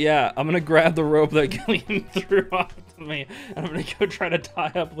 So yeah, I'm gonna grab the rope that Gillion threw off to me, and I'm gonna go try to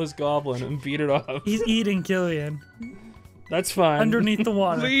tie up this goblin and beat it off. He's eating Gillion That's fine. underneath the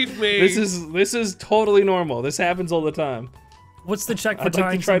water. Leave me. This is totally normal. This happens all the time. What's the check for I'd like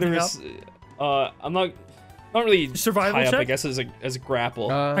tying to try something to up? I'm not really Survival tie up, I check? guess, as a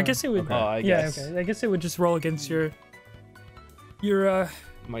grapple. I guess it would. I yeah, guess. okay. I guess it would just roll against your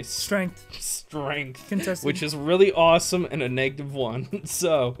My strength. strength, Contested. which is really awesome and a -1.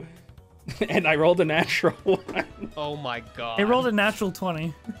 So And I rolled a natural 1. Oh my god. It rolled a natural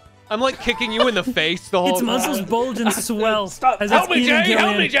 20. I'm like kicking you in the face the whole Its time. muscles bulge and swell Stop. as Help it's me, eating Jay!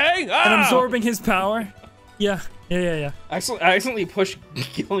 Help Gillion me, Jay! and Ah! absorbing his power. Yeah. I I accidentally pushed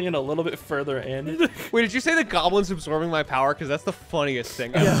Gillion a little bit further in. Wait, did you say the goblin's absorbing my power? Because that's the funniest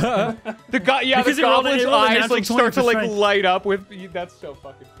thing. Yeah. The Because the it rolled a- goblin's it rolled a eyes natural like 20 start to for like strength. light up with. That's so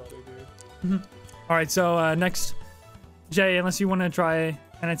fucking funny, dude. All right, so next, Jay, unless you want to try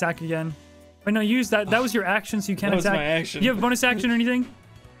an attack again. Wait, no, use that. That was your action, so you can't That was attack. my action. You have a bonus action or anything?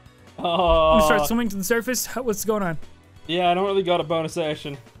 I'm Oh. gonna start swimming to the surface. What's going on? Yeah, I don't really got a bonus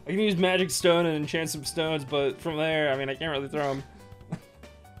action. I can use Magic Stone and enchant some stones, but from there, I mean, I can't really throw them.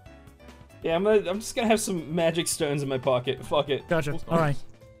 Yeah, I'm just gonna have some Magic Stones in my pocket. Fuck it. Gotcha. All right.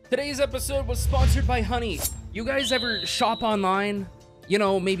 Today's episode was sponsored by Honey. You guys ever shop online? You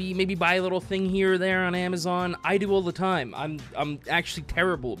know, maybe buy a little thing here or there on Amazon. I do all the time. I'm actually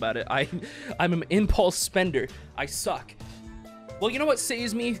terrible about it. I'm an impulse spender. I suck. Well, you know what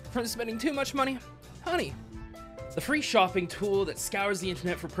saves me from spending too much money? Honey. The free shopping tool that scours the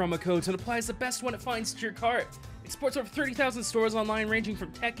internet for promo codes and applies the best one it finds to your cart. It supports over 30,000 stores online ranging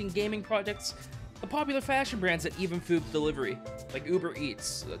from tech and gaming projects to popular fashion brands that even food delivery, like Uber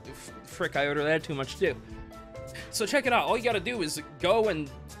Eats. Frick, I order that too much too. So check it out. All you gotta do is go and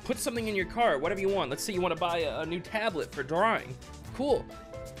put something in your cart, whatever you want. Let's say you want to buy a new tablet for drawing. Cool.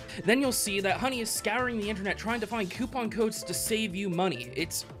 Then you'll see that Honey is scouring the internet trying to find coupon codes to save you money.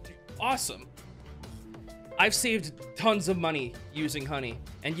 It's awesome. I've saved tons of money using Honey,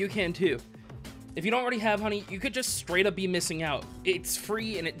 and you can too. If you don't already have Honey, you could just straight up be missing out. It's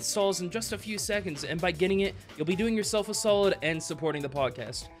free and it installs in just a few seconds, and by getting it, you'll be doing yourself a solid and supporting the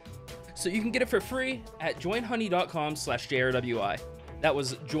podcast. So you can get it for free at joinhoney.com/JRWI. That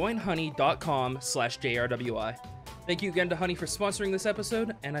was joinhoney.com/JRWI. Thank you again to Honey for sponsoring this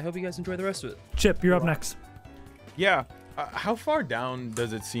episode, and I hope you guys enjoy the rest of it. Chip, you're up next. Yeah. How far down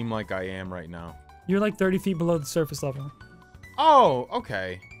does it seem like I am right now? You're like 30 feet below the surface level. Oh,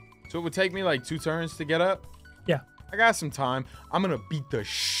 okay. So it would take me like 2 turns to get up? Yeah. I got some time. I'm gonna beat the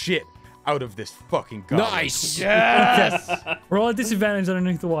shit out of this fucking goblin. Nice. Yes. Roll at disadvantage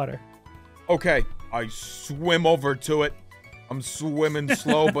underneath the water. Okay, I swim over to it. I'm swimming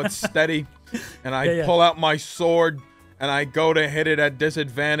slow but steady. And I pull out my sword and I go to hit it at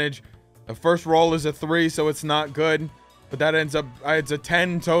disadvantage. The first roll is a 3, so it's not good. But that ends up, it's a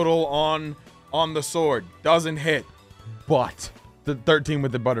 10 total on the sword. Doesn't hit. But the 13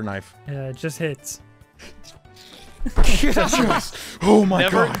 with the butter knife. Yeah, it just hits. Oh my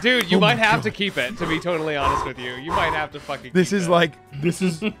god. Dude, you might have to keep it, to be totally honest with you. You might have to fucking This keep is it. like, this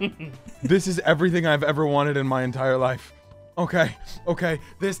is everything I've ever wanted in my entire life. Okay,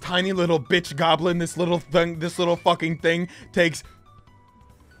 this tiny little bitch goblin, this little fucking thing takes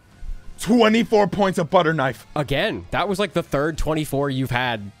 24 points of butter knife. Again, that was like the third 24 you've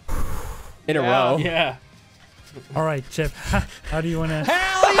had in a row. Yeah. All right, Chip. How do you want to?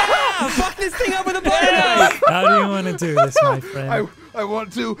 Hell yeah! Fuck this thing up with a butter knife! How do you want to do this, my friend? I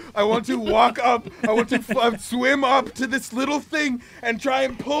want to walk up, I want to swim up to this little thing and try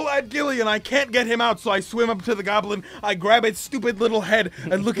and pull at Gillion. I can't get him out, so I swim up to the goblin, I grab its stupid little head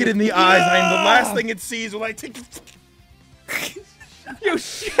and look it in the eyes, and the last thing it sees when I take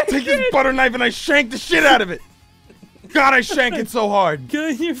this butter knife and I shank the shit out of it. God, I shank it so hard.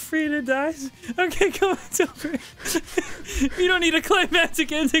 Good, you're free to die. Okay, come on, it's over. You don't need a climactic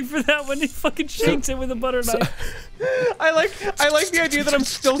ending for that one. He fucking shanks it with a butter knife. I like the idea that I'm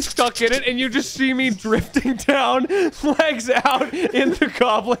still stuck in it, and you just see me drifting down, legs out in the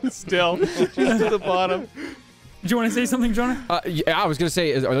goblin still, just to the bottom. Do you want to say something, Jonah? Yeah, I was gonna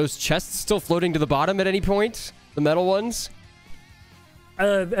say, are those chests still floating to the bottom at any point? The metal ones?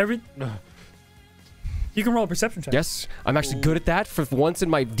 You can roll a perception check. Yes, I'm actually good at that. For once in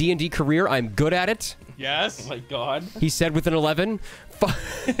my D&D career, I'm good at it. Yes. Oh my god. He said with an 11.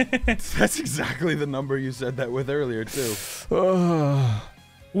 That's exactly the number you said that with earlier, too.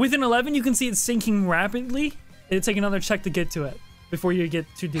 With an 11, you can see it sinking rapidly. It'll take another check to get to it before you get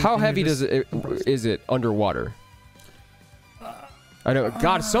too deep. How heavy is it underwater? I know.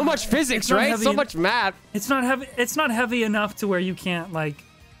 God, so much physics, not right? heavy So in- much math. It's not heavy. It's not heavy enough to where you can't like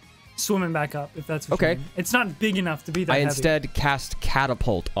swim it back up. If that's what you Okay. mean. It's not big enough to be that I heavy. instead cast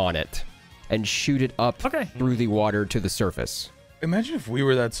catapult on it and shoot it up through the water to the surface. Imagine if we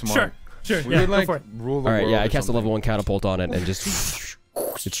were that smart. Sure. We Yeah, would go like for it. rule the All right, world yeah, or I cast a something. level 1 catapult on it and just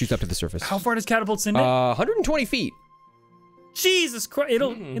it shoots up to the surface. How far does catapult send it? 120 feet. Jesus Christ!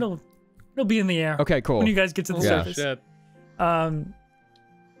 It'll be in the air. Okay, cool. When you guys get to the surface. Shit.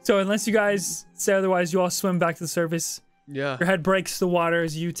 So unless you guys say otherwise, you all swim back to the surface. Yeah. Your head breaks the water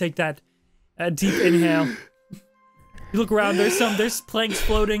as you take that A deep inhale. You look around. There's planks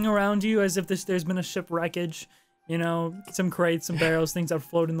floating around you as if there's been a ship wreckage. You know, some crates, some barrels, things that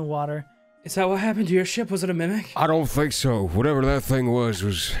float in the water. Is that what happened to your ship? Was it a mimic? I don't think so. Whatever that thing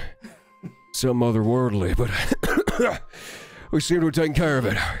was some otherworldly, but we seem to have taken care of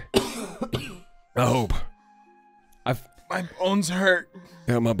it. I hope. My bones hurt.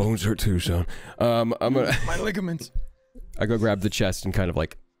 Yeah, my bones hurt too, son. I'm gonna... My ligaments. I go grab the chest and kind of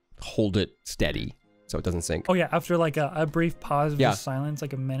like hold it steady so it doesn't sink. Oh yeah, after like a brief pause of just silence,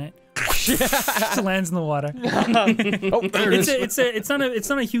 like a minute, it lands in the water. Oh, there it is. It's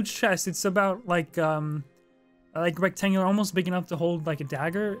not a huge chest. It's about like rectangular, almost big enough to hold like a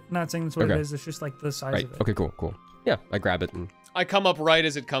dagger. Not saying that's what it is. It's just like the size of it. Okay, cool. Yeah, I grab it and... I come up right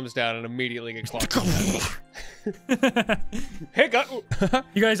as it comes down and immediately get clocked. Hiccup!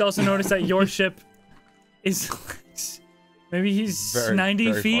 You guys also notice that your ship is maybe he's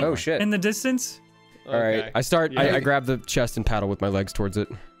 90 feet in the distance. All right, I grab the chest and paddle with my legs towards it.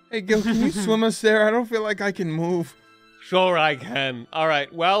 Hey, Gil, can you swim us there? I don't feel like I can move. Sure I can. All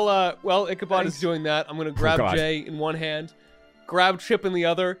right, well, Ichabod is doing that. I'm gonna grab Jay in one hand, grab Chip in the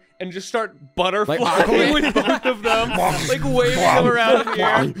other, and just start butterflying with both of them, like waving them around in the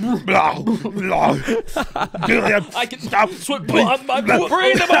air. I can stop swim. Breathe above the water.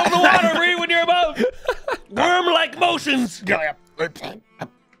 Breathe when you're above. Worm-like motions. Oh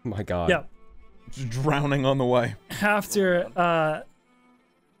my god. Yeah. Just drowning on the way. After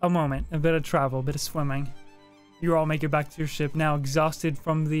a moment, a bit of travel, a bit of swimming, you all make it back to your ship, now exhausted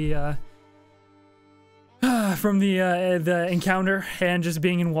from the encounter and just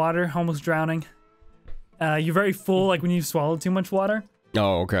being in water, almost drowning. You're very full, like when you've swallowed too much water.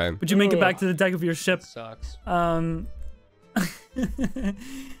 Oh, okay. But you make it back to the deck of your ship. Sucks.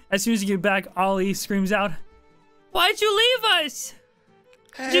 As soon as you get back, Ollie screams out, "Why'd you leave us?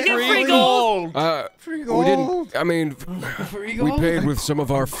 Did you get free gold?" Free gold. We didn't. I mean, we paid with some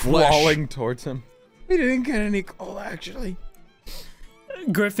of our flesh. Crawling towards him. We didn't get any gold, actually.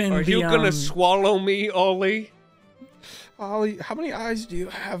 Griffin, are you gonna swallow me, Ollie? Ollie, how many eyes do you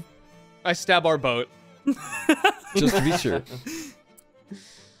have? I stab our boat. Just to be sure.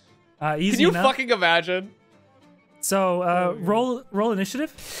 Easy Can you enough. fucking imagine? So, roll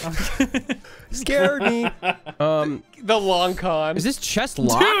initiative. Scared me. The long con. Is this chest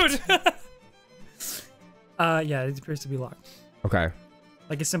locked? Dude! Yeah, it appears to be locked. Okay.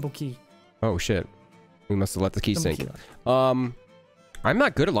 Like a simple key. Oh shit. We must have let the key Simple sink. key I'm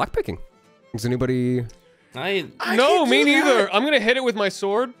not good at lockpicking. Is anybody... No, me neither. I'm gonna hit it with my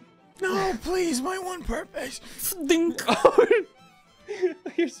sword. No, please, my one purpose. Dink.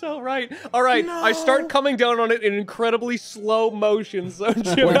 You're so right. All right, no. I start coming down on it in incredibly slow motion. So Chip,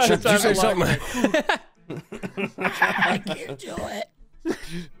 wait, Chip, did you say something? I can't do it.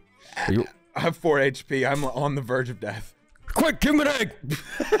 I have 4 HP. I'm on the verge of death. Quick, give him an egg!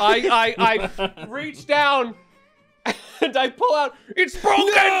 I reach down and I pull out. It's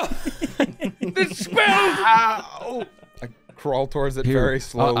broken! It's spilled! Ow! I crawl towards it very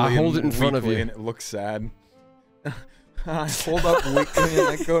slowly. I hold it in front of you. And it looks sad. I hold up weakly and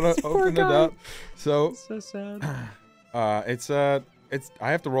I go to open it up. So sad. I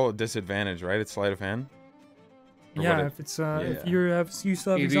have to roll at disadvantage, right? It's sleight of hand. Yeah, if it's if you have you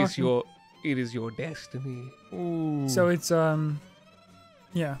still have exhaustion. It is your destiny. Ooh. So it's yeah.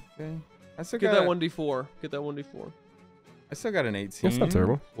 Okay. I still Get got that 1d4. Get that 1d4. I still got an 18. That's not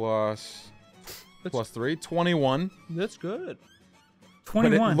terrible. Plus 3, 21. That's good.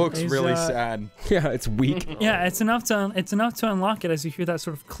 21. But it looks really sad. Yeah, it's weak. Yeah, it's enough to unlock it as you hear that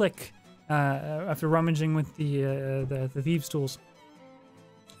sort of click after rummaging with the thieves' tools,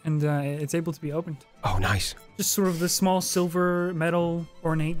 and it's able to be opened. Oh, nice. Just sort of the small silver metal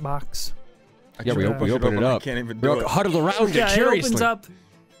ornate box. Yeah, we open it up. I can't even do it. Huddled around it curiously. It opens up,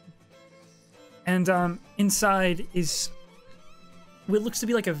 and inside is what looks to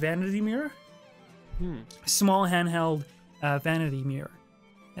be like a vanity mirror. A small handheld vanity mirror,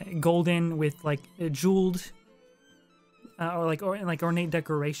 golden with like a jeweled or ornate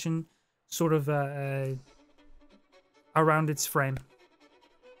decoration, sort of around its frame.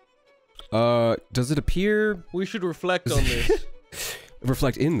 Does it appear? We should reflect on this.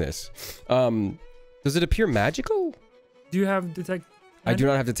 Reflect in this. Does it appear magical? Do you have detect? I do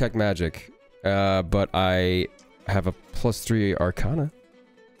not have detect magic, but I have a +3 Arcana.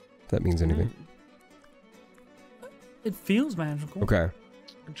 If that means anything. It feels magical. Okay.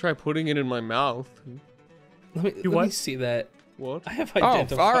 Try putting it in my mouth. Let me see that. What? I have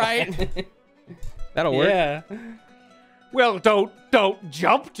identified. Oh, all right. That'll work. Yeah. Well, don't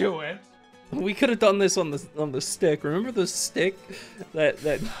jump to it. We could have done this on the stick. Remember the stick that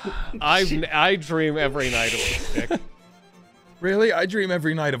I dream every night of a stick. Really? I dream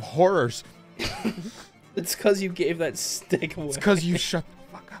every night of horrors. It's because you gave that stick away. It's because you shut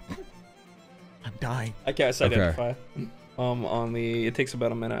the fuck up. I'm dying. I guess identify. On the it takes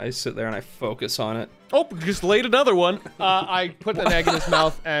about a minute. I sit there and I focus on it. Oh, just laid another one. I put an egg in his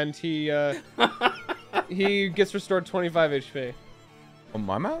mouth and he gets restored 25 HP. Oh,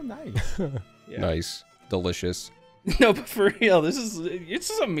 my mouth? Nice. Yeah. Nice. Delicious. No, but for real, this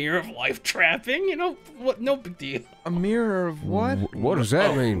is a mirror of life trapping. You know what? No big deal. A mirror of what? What does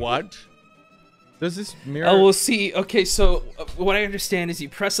that mean? What? Does this mirror? Oh, we'll see. Okay, so what I understand is you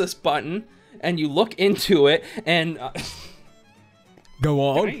press this button and you look into it and. Go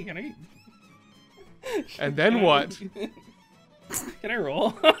on. Can I And then what? Can I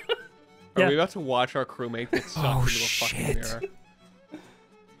roll? Are we about to watch our crewmate get sucked into a fucking mirror?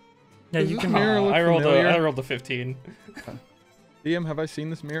 Yeah, you can. I rolled a 15. DM, have I seen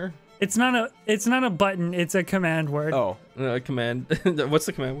this mirror? It's not a button. It's a command word. Oh. Command. What's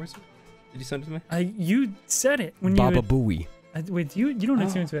the command word? Did you send it to me? You said it when Baba you. Booey. Wait, you don't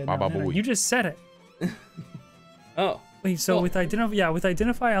attune to it. No, Baba no, Booey. you just said it. Oh. Wait, so Well- with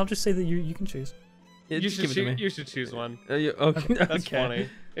identify, I'll just say that you can choose. Yeah, You just give should, it to me. you should choose one. Okay. That's funny.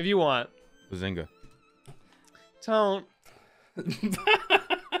 If you want. Bazinga. Don't.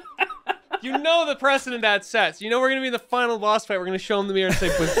 You know the precedent that sets. You know we're gonna be in the final boss fight. We're gonna show him the mirror and say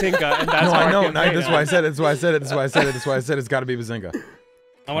Bazinga, and that's No, how I our know. campaign That's why I ends. said it. That's why I said it. That's why I said it. That's why I said it's got to be Bazinga.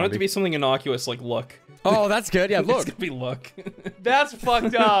 I want it to be something innocuous like look. Oh, that's good. Yeah, It's look. gonna be look. That's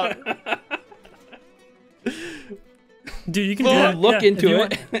fucked up. Dude, you can You do that. look yeah, if into you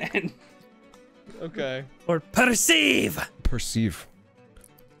it. want. And Okay. Or perceive. Perceive.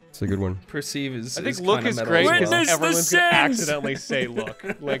 It's a good one. perceive is. I think is look kinda is metal great as because well. Witness the everyone's gonna sins! accidentally say look,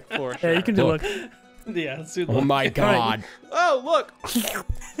 like for sure. Yeah, you can do Look. look. Yeah, let's do Oh look. my god. Oh look.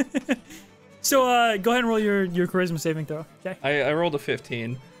 So go ahead and roll your charisma saving throw. Okay. I rolled a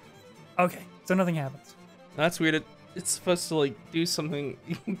 15. Okay. So nothing happens. That's weird. It's supposed to like do something.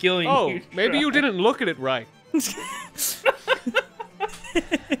 Gillian. Oh, maybe you didn't look at it right.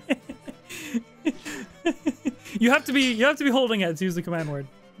 You have to be holding it to use the command word.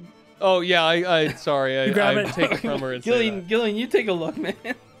 Oh yeah, I sorry, You grab I it. take it from her and say Gillian, that. Gillian, you take a look, man.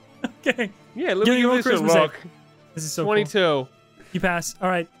 Okay. Yeah, let Gillian, me roll give this a charisma save. look. This is so cool. 22. You pass. All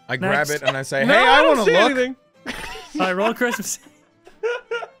right. I grab Next. it and I say, No, "Hey, I don't want to see look." anything. All right. Roll a charisma save.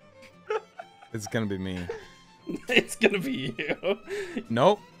 It's gonna be me. It's gonna be you.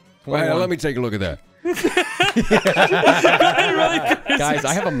 Nope. Wait, 21. let me take a look at that. Really? Guys,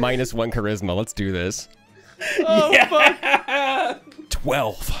 I have a -1 charisma. Let's do this. Oh fuck.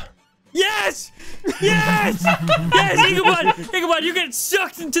 12. Yes! Yes! Yes! Ichabod, you get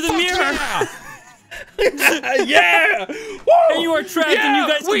sucked into the mirror, Yeah! and you are trapped. and you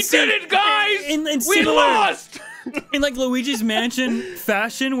guys we can see did it, guys. In We similar, lost. in like Luigi's Mansion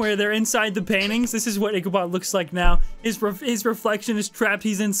fashion, where they're inside the paintings. This is what Ichabod looks like now. His reflection is trapped.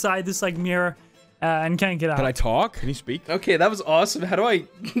 He's inside this like mirror, and can't get out. Can I talk? Can you speak? Okay, that was awesome. How do I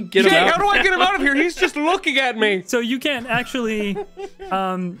get him Jay, out? how do I get him out of here? He's just looking at me. So you can't actually.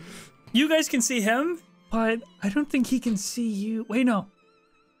 You guys can see him, but I don't think he can see you. Wait, no,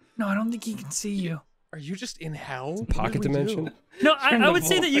 I don't think he can see you. Are you just in hell? Pocket dimension? No, I the would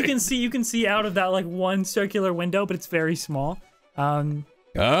say that you void. can see out of that like one circular window, but it's very small.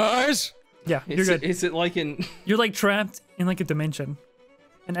 Guys! Yeah, you're good. Is it like in? You're like trapped in like a dimension,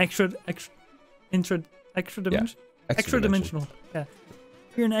 an extra dimension, extra dimensional. Yeah,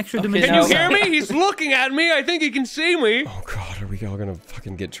 you're an extra Okay, Can dimensional. you now- hear me? He's looking at me. I think he can see me. Oh god, are we all gonna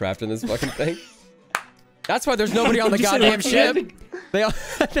fucking get trapped in this fucking thing? That's why there's nobody on the Just goddamn say- ship. They all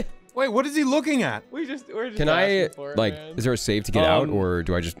Wait, what is he looking at? We're just Can I asking for it, like man. is there a save to get out or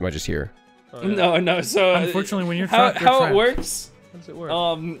am I just here? Oh, yeah. No. So Unfortunately, when you're how trapped, you're how trapped. it works? How does it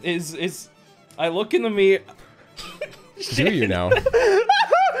work? Is I look in the mirror. Do you now?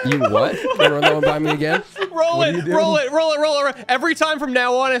 You what? Can run that one by me again? Roll it. Every time from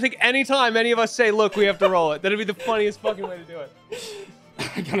now on, I think any time any of us say, look, we have to roll it. That'd be the funniest fucking way to do it.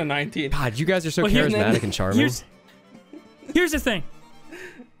 I got a 19. God, you guys are so Well, here- charismatic and charming. Here's the thing,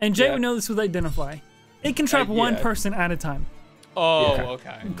 and Jay Yeah. would know this with identify. It can trap one yeah. person at a time Oh, Yeah.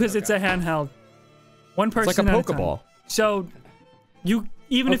 okay. because it's a handheld. One person It's like a at a time. Pokeball. So,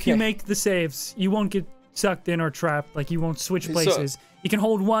 even if you Okay. make the saves, you won't get sucked in or trapped. Like you won't switch So- places. You can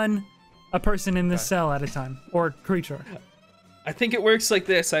hold a person in this cell at a time, or creature. I think it works like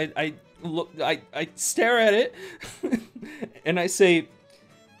this. I stare at it, and I say,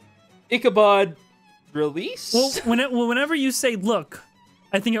 Ichabod, release. Well, whenever you say "look,"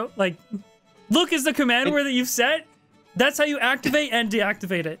 I think Look, is the command word that you've set? That's how you activate and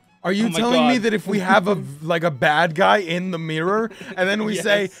deactivate it. Are you telling me that if we have a bad guy in the mirror and then we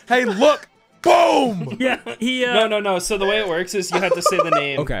say, "Hey, look," boom? Yeah. No. So the way it works is you have to say the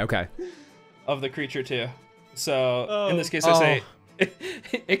name. Okay. Of the creature too. So in this case, I say,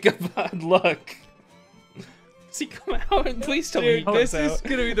 Ichabod, look. Does he come out? And please tell me he this comes is out.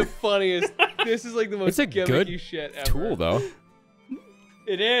 gonna be the funniest. This is like the most gimmicky shit ever. Tool though.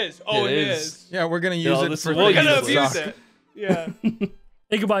 It is. Oh, it is. Yeah, we're gonna use it for. We're gonna abuse it. Yeah.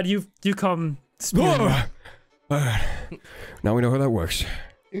 Ichabod, you come. Now we know how that works.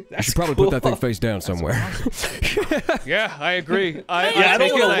 I should probably put that thing face down somewhere. Yeah, I agree. I don't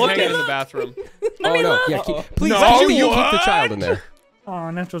take it and wanna I look hang at it in the it. bathroom. Oh no! Yeah, please. No, Actually, you keep the child in there. Oh,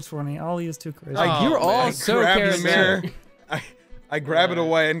 natural 20. I'll use 2 charisma. Like, you're all I so grab the charismatic. mirror. I grab it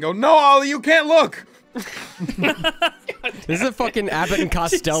away and go, "No, Ollie, you can't look." This is a fucking Abbott and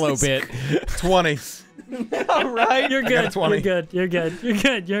Costello bit. 20. All right. You're I got a good.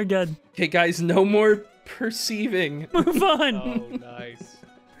 20. You're good. Okay, guys, no more perceiving. Move on. Oh, nice.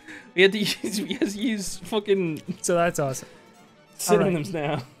 We had to use fucking So that's awesome. synonyms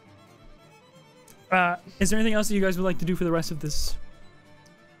now. Is there anything else that you guys would like to do for the rest of this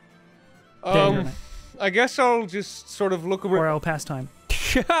day or night? I guess I'll just sort of look Or around. I'll pass time.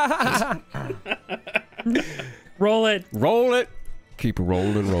 Roll it. Roll it. Keep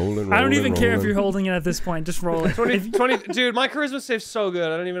rolling. I don't even care if you're holding it at this point. Just roll it. 20, dude, my charisma save's so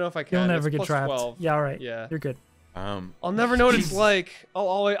good. I don't even know if I can. You'll never It's get plus trapped. 12. Yeah, all right. Yeah. You're good. I'll never know what it's like.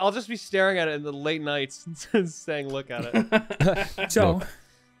 I'll just be staring at it in the late nights and saying, "Look at it." So,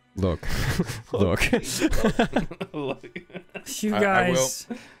 Look. you guys.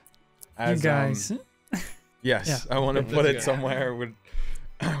 As, You guys. Yes, I want to put it somewhere.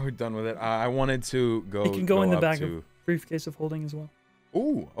 We're done with it. I wanted to go. It can go in the up back to... of briefcase of holding as well.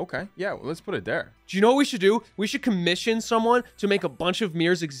 Ooh, okay. Yeah, well, let's put it there. Do you know what we should do? We should commission someone to make a bunch of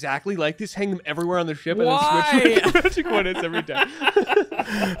mirrors exactly like this, hang them everywhere on the ship, and then switch magic coordinates every time.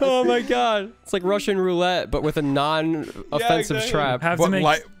 Oh my god. It's like Russian roulette, but with a non-offensive exactly. trap. Have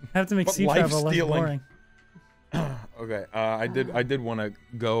to make sea travel less boring. Okay, I did want to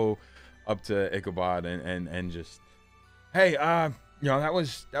go up to Ichabod and just, hey, that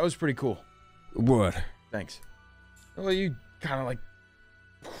was pretty cool. What? Thanks. Well, you kind of like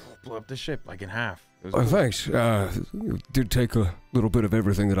blew up the ship like in half. It was cool. Thanks. It did take a little bit of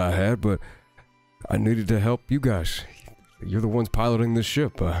everything that I had, but I needed to help you guys. You're the ones piloting this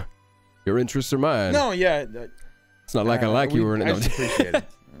ship. Your interests are mine. No, yeah. It's not like I like you or I anything. just appreciate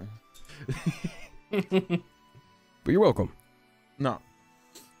it. But you're welcome. No.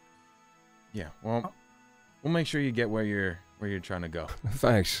 Yeah, well, we'll make sure you get where you're trying to go.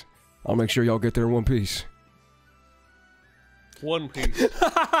 Thanks. I'll make sure y'all get there in one piece. One piece.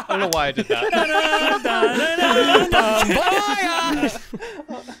 I don't know why I did that.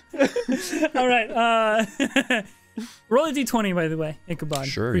 All right. Roll a d20, by the way, Ichabod.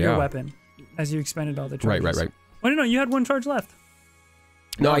 Sure, for your yeah. weapon, as you expended all the charges. Right. Oh, no, you had 1 charge left.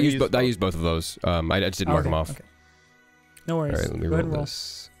 No, I used both of those. I just didn't mark them off. Okay. No worries. All right, let me Go ahead roll and roll.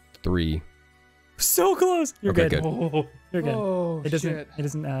 this. 3. So close. You're Okay, good. good. You're good. Oh, It doesn't. shit. It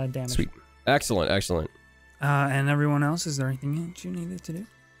doesn't damage. Sweet. Excellent. And everyone else, is there anything else you needed to do?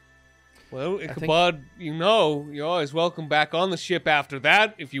 Well, Ichabod, you're always welcome back on the ship after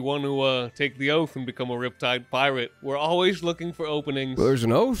that if you want to take the oath and become a Riptide Pirate. We're always looking for openings. Well, there's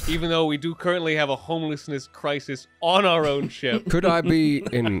an oath. Even though we do currently have a homelessness crisis on our own ship. Could I be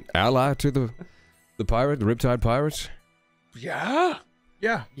an ally to the Riptide Pirates? Yeah.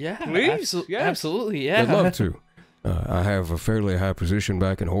 Yeah. Yeah, Please, yes. absolutely, yeah. I'd love to. I have a fairly high position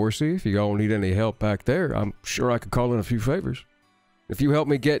back in Horsey. If you all need any help back there, I'm sure I could call in a few favors. If you help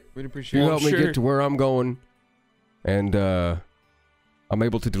me get, We'd if appreciate you it. help me get to where I'm going, and I'm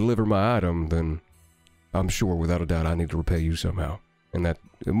able to deliver my item, then I'm sure, without a doubt, I need to repay you somehow, and that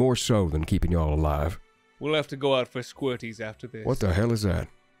more so than keeping y'all alive. We'll have to go out for squirties after this. What the hell is that?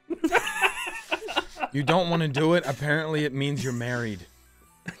 You don't want to do it? Apparently it means you're married.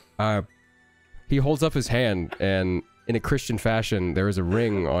 He holds up his hand, and in a Christian fashion, there is a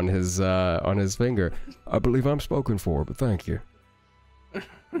ring on his finger. I believe I'm spoken for, but thank you.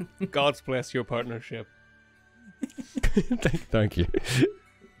 God's bless your partnership. Thank you.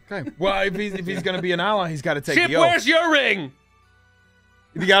 Okay. Well, if he's gonna be an ally, he's got to take Chip, the oath. where's your ring?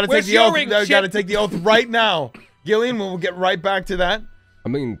 You got to take where's the your oath. ring, You got to Chip? take the oath right now. Gillion, we'll get right back to that. I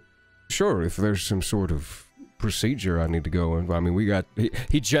mean, sure, if there's some sort of procedure I need to go in. I mean, we got...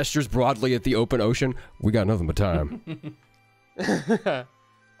 He gestures broadly at the open ocean. We got nothing but time.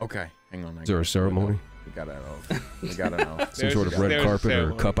 Okay, hang on. Is there a ceremony? You gotta know. You gotta know. Some sort of red carpet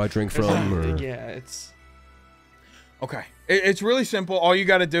or cup I drink from, or... Yeah, it's... Okay. It's really simple. All you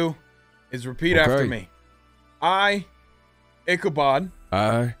gotta do is repeat after me. I, Ichabod.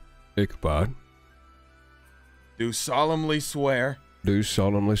 I, Ichabod. Do solemnly swear. Do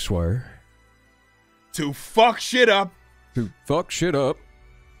solemnly swear. To fuck shit up. To fuck shit up.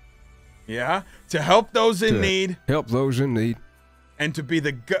 Yeah. To help those in need. Help those in need. And to be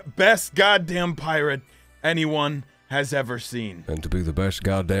the best goddamn pirate anyone has ever seen. And to be the best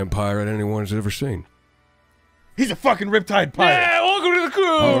goddamn pirate anyone's ever seen. He's a fucking Riptide Pirate. Yeah, welcome to the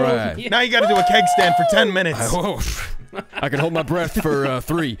crew. All right. Yeah. Now you gotta do a keg stand for 10 minutes. I can hold my breath for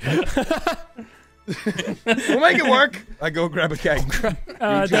 3. We'll make it work. I go grab a keg.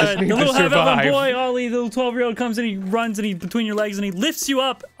 The little half-elf boy, Ollie, the little 12-year-old, comes and he runs and he between your legs and he lifts you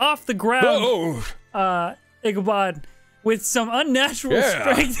up off the ground. Ichabod, with some unnatural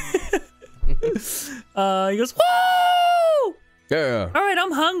strength. He goes, whoa! Yeah. All right,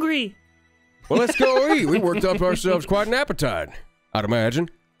 I'm hungry. Well, let's go eat. We worked up ourselves quite an appetite, I'd imagine.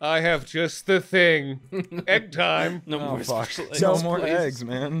 I have just the thing. Egg time. No more special eggs, No more please. eggs,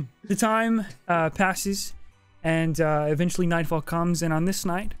 man. The time passes, and eventually nightfall comes. And on this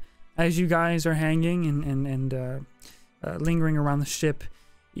night, as you guys are hanging and lingering around the ship,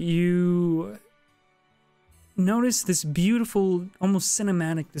 you notice this beautiful, almost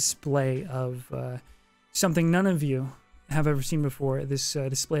cinematic display of something none of you have ever seen before. This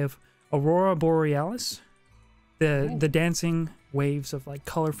display of Aurora Borealis, the dancing waves of like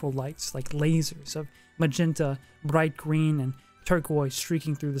colorful lights, like lasers of magenta, bright green, and turquoise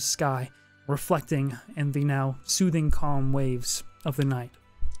streaking through the sky, reflecting in the now soothing, calm waves of the night.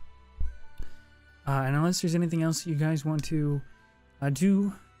 And unless there's anything else you guys want to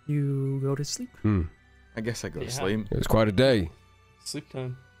do, you go to sleep. I guess I go to sleep. It was quite a day. Sleep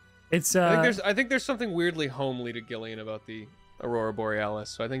time. It's I think there's something weirdly homely to Gillion about the Aurora Borealis,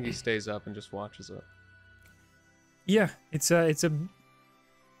 so I think he stays up and just watches it. Yeah, the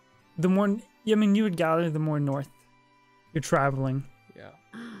more, I mean, you would gather the more north you're traveling. Yeah.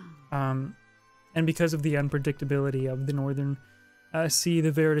 And because of the unpredictability of the northern sea,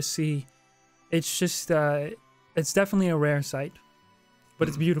 the Veritas Sea, it's just, it's definitely a rare sight, but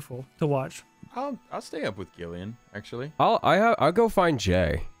it's beautiful to watch. I'll stay up with Gillion, actually. I'll go find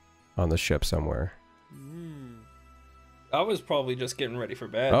Jay on the ship somewhere. I was probably just getting ready for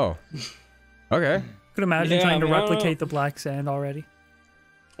bed. Oh. Okay. Could imagine Yeah, trying to I mean, I don't replicate know. the black sand already.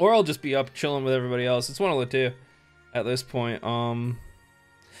 Or I'll just be up chilling with everybody else. It's one of the two at this point.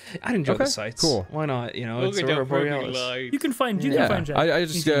 I'd enjoy the sights. Cool. Why not? You know, Look it's at Aurora that perfect Borealis. light. You can find Jay. I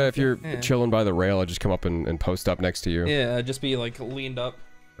just if you're Yeah. chilling by the rail, I just come up and post up next to you. Yeah, just be like leaned up,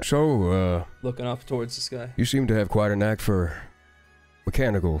 So, looking up towards the sky. you seem to have quite a knack for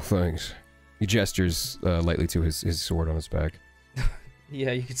mechanical things. He gestures lightly to his sword on his back.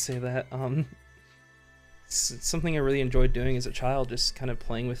 Yeah, you could say that. It's something I really enjoyed doing as a child, just kind of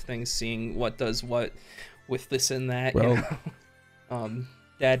playing with things, seeing what does what with this and that. Well, you know?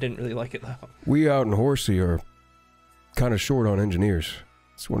 Dad didn't really like it though. We out in Horsey are kind of short on engineers.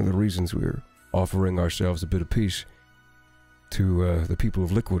 It's one of the reasons we're offering ourselves a bit of peace to the people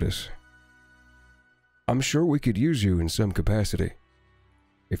of Liquidus. I'm sure we could use you in some capacity.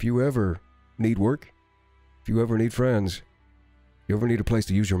 If you ever need work, if you ever need friends, if you ever need a place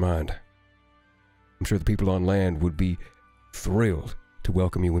to use your mind, I'm sure the people on land would be thrilled to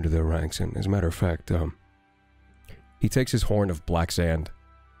welcome you into their ranks. And as a matter of fact, He takes his horn of black sand.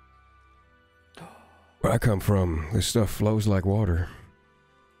 where I come from, this stuff flows like water.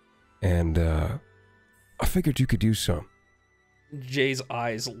 And I figured you could use some. Jay's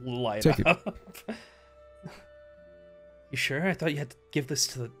eyes light Take it. up. You sure? I thought you had to give this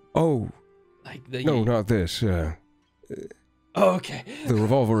to the Oh, like the. no, not this. Oh, okay. The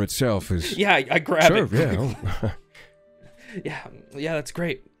revolver itself is... Yeah, I grab Sure, it. yeah. Oh. Yeah, that's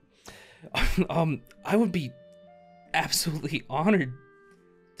great. I would be absolutely honored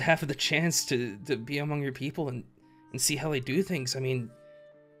to have the chance to be among your people and see how they do things. I mean,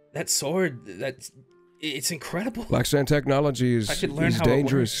 that sword, it's incredible. Black sand technology I could learn is how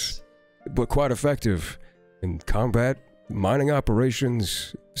dangerous, but quite effective in combat, mining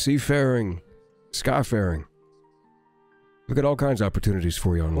operations, seafaring, skyfaring. We've got all kinds of opportunities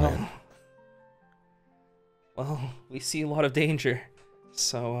for you on land. Well, we see a lot of danger,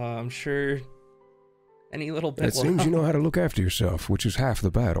 so I'm sure any little bit It will seems help. you know how to look after yourself, which is half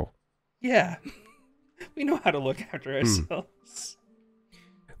the battle. Yeah, we know how to look after ourselves.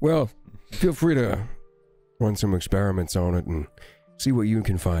 Well, feel free to run some experiments on it and see what you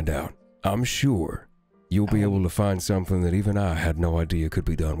can find out. I'm sure you'll be able to find something that even I had no idea could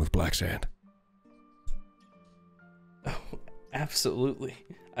be done with black sand. Oh, absolutely.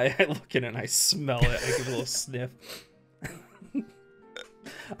 I look in it and I smell it. I give a little sniff.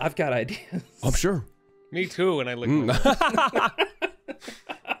 I've got ideas. I'm sure. Me too, and I lick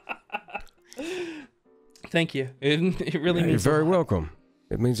Thank you. It really means You're very welcome.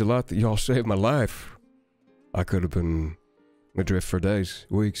 It means a lot that y'all saved my life. I could have been adrift for days,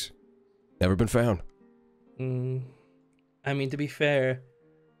 weeks. Never been found. I mean, to be fair,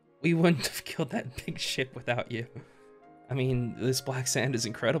 we wouldn't have killed that big ship without you. I mean, this black sand is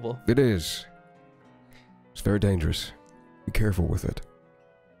incredible. It is. It's very dangerous. Be careful with it.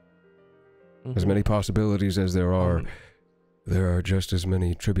 As many possibilities as there are just as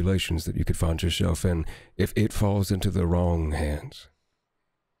many tribulations that you could find yourself in if it falls into the wrong hands.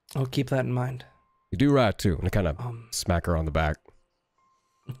 I'll keep that in mind. You do right, too. And I kind of smack her on the back.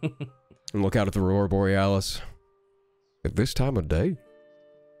 And look out at the Aurora Borealis. At this time of day?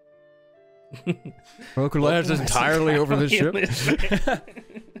 Uncle Lance is entirely over this ship.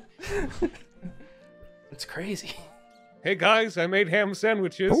 It's crazy. Hey guys, I made ham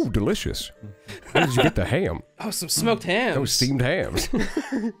sandwiches. Oh, delicious. Where did you get the ham? Oh, some smoked hams. Those steamed hams.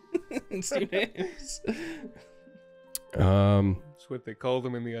 Steamed hams. That's what they call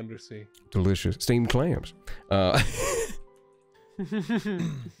them in the undersea. Delicious. Steamed clams.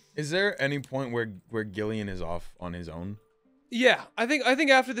 Is there any point where Gillion is off on his own? Yeah, I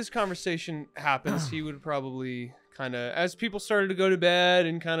think after this conversation happens, he would probably kind of, as people started to go to bed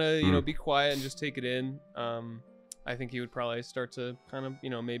and kind of, you know, be quiet and just take it in. I think he would probably start to kind of,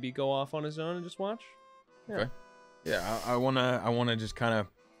 you know, maybe go off on his own and just watch. Yeah. Okay. Yeah, I wanna just kind of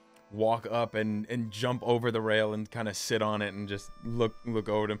walk up and jump over the rail and kind of sit on it and just look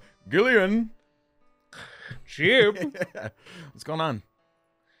over at him. Gillion, Chip. What's going on?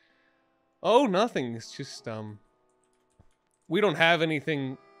 Oh, nothing. It's just we don't have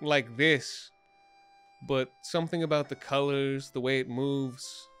anything like this, but something about the colors, the way it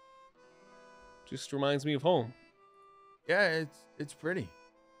moves, just reminds me of home. Yeah, it's pretty.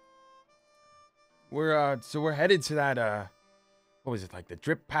 We're headed to that what was it, like the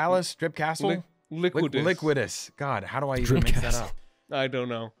Drip Palace, Drip Castle? Liquidus. Liquidus. God, how do I even mix that up? I don't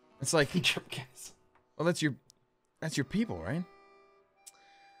know. It's like Drip Castle. well, that's your people, right?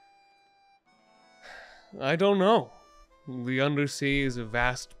 I don't know. The undersea is a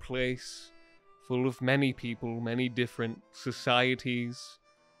vast place, full of many people, many different societies,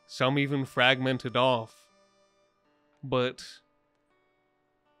 some even fragmented off. But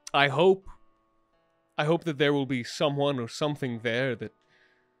I hope that there will be someone or something there that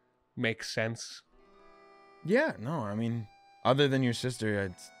makes sense. Yeah, no, I mean, other than your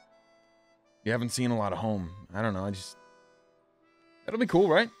sister, you haven't seen a lot of home. I don't know, that'll be cool,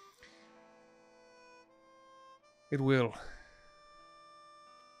 right? It will.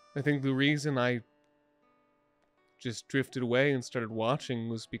 I think the reason I just drifted away and started watching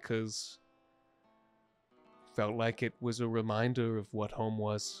was because it felt like it was a reminder of what home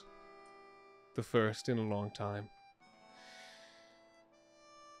was. The first in a long time.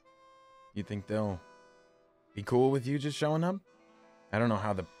 You think they'll be cool with you just showing up? I don't know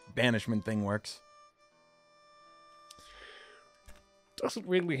how the banishment thing works. Doesn't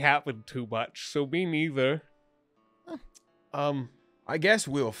really happen too much, so me neither. I guess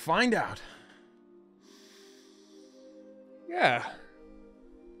we'll find out. Yeah.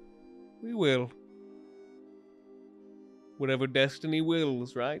 We will. Whatever destiny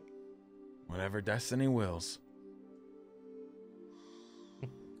wills, right? Whatever destiny wills.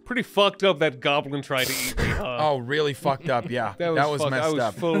 Pretty fucked up that goblin tried to eat me, huh? Oh, really fucked up, yeah. that was messed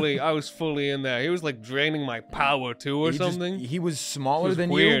up. I was fully in there. He was like draining my power too or something. He was smaller than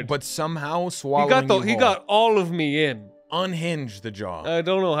weird. you, but somehow swallowing He got all of me in. Unhinged the jaw. I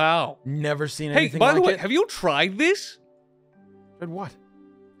don't know how. Never seen anything by like the way, it. have you tried this? Tried what?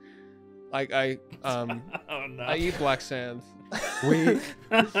 Oh, no. I eat black sand.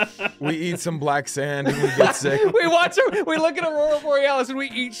 We eat some black sand and we get sick. We look at Aurora Borealis and we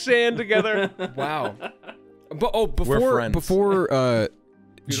eat sand together. Wow. But before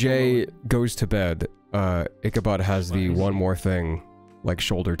Jay goes to bed, Ichabod has the one more thing, like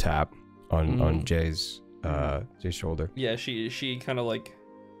shoulder tap on Jay's shoulder. Yeah, she kind of like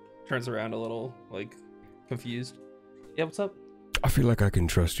turns around a little, like confused. Yeah, what's up? I feel like I can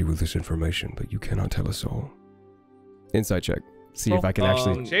trust you with this information, but you cannot tell us all. Insight check. See if I can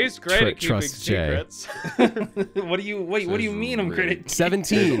actually Jay's great at keeping trust Jay. secrets. What do you mean I'm great at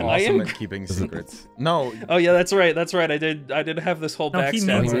 17. I am at keeping secrets. No. Oh yeah, that's right. I did have this whole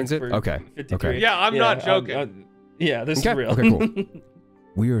backstab. He means it? for Okay. 53. Okay. Yeah, I'm not joking. Yeah, this is real. Okay, cool.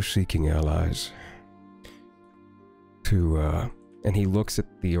 We are seeking allies to, And he looks at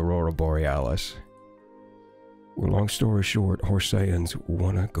the Aurora Borealis. Well, long story short, Horseians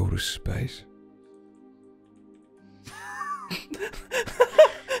want to go to space. You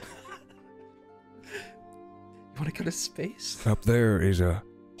want to go to space? Up there is a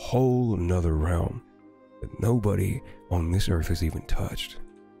whole nother realm that nobody on this earth has even touched.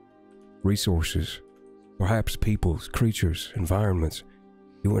 Resources, perhaps peoples, creatures, environments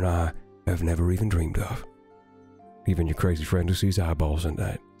you and I have never even dreamed of. Even your crazy friend who sees eyeballs in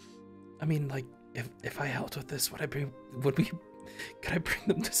that. I mean, like, if I helped with this, could I bring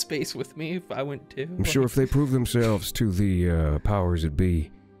them to space with me if I went too? I'm sure if they prove themselves to the powers that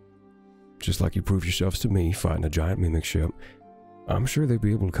be, just like you proved yourselves to me fighting a giant mimic ship, I'm sure they'd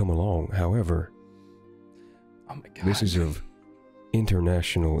be able to come along. However, oh my God, this is of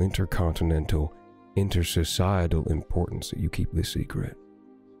international, intercontinental, intersocietal importance that you keep this secret.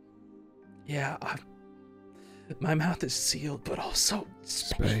 Yeah, my mouth is sealed, but also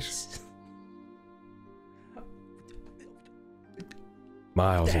space.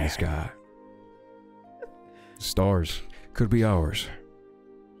 Miles in the sky. Stars could be ours.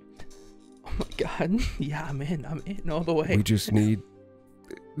 Oh my God. Yeah, I'm in all the way. We just need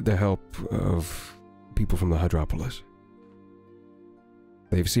the help of people from the Hydropolis.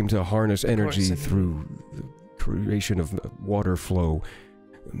 They've seemed to harness energy through the creation of water flow.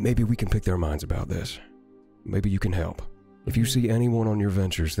 Maybe we can pick their minds about this. Maybe you can help. If you see anyone on your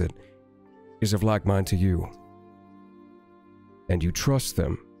ventures that is of like mind to you, and you trust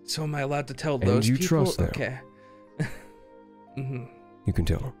them. So am I allowed to tell those people? And you trust them. Okay. You can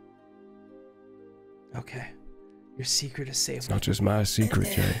tell them. Okay. Your secret is safe. It's not just my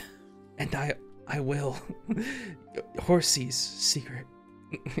secret, Jay. And I will. Horsey's secret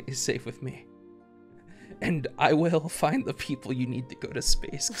is safe with me. And I will find the people you need to go to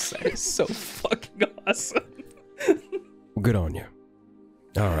space, because that is so fucking awesome. Well, good on you.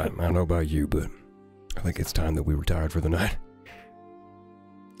 Alright, I don't know about you, but I think it's time that we retired for the night.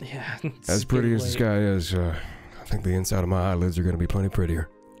 Yeah. As pretty as the sky is, I think the inside of my eyelids are going to be plenty prettier.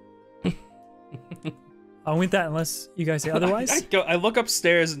 I'll win that unless you guys say otherwise. I look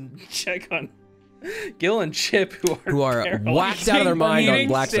upstairs and check on Gil and Chip, who are whacked out of their mind on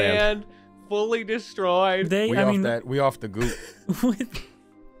black sand. Fully destroyed. We off the goop.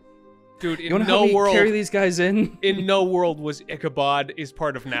 Dude, you want to help me carry these guys in? In no world was Ichabod is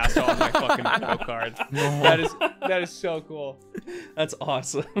part of NASA on my fucking bingo card. No. That is so cool. That's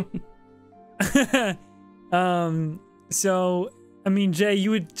awesome. So, I mean, Jay, you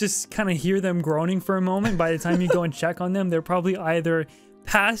would just kind of hear them groaning for a moment. By the time you go and check on them, they're probably either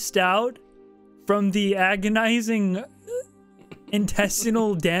passed out from the agonizing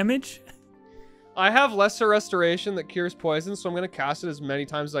intestinal damage. I have lesser restoration that cures poison, so I'm going to cast it as many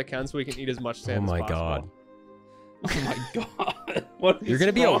times as I can so we can eat as much sand as possible. God. Oh my God. What You're going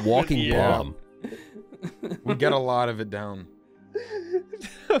to be a walking bomb. We get a lot of it down.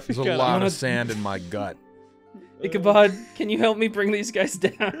 There's a lot of sand in my gut. Ichabod, can you help me bring these guys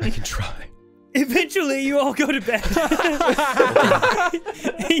down? I can try. Eventually, you all go to bed.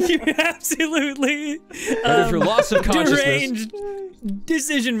 You're absolutely out of your loss of consciousness. Deranged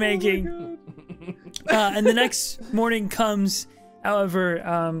decision making. And the next morning comes.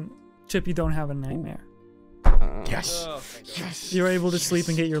 However, Chip, you don't have a nightmare. Yes. Yes. You're able to sleep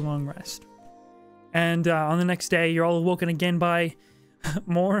and get your long rest. And on the next day, you're all awoken again by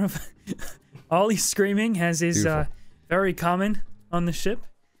more of Ollie screaming, as is very common on the ship.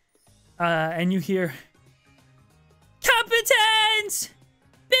 And you hear, "Captains!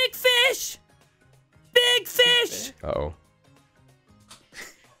 Big fish! Big fish!" Uh-oh.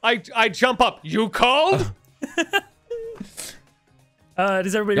 I jump up. You called?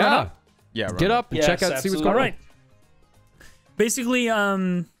 Does everybody run up? Yeah, get up and check out, see what's going on. All right. Basically,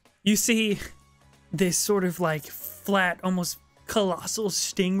 you see this sort of like flat, almost colossal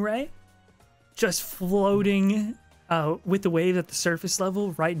stingray just floating with the wave at the surface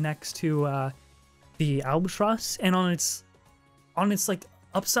level right next to the albatross, and on its like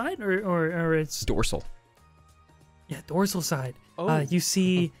upside or its dorsal. Yeah, dorsal side. You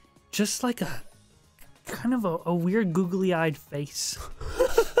see just like a kind of a weird googly-eyed face.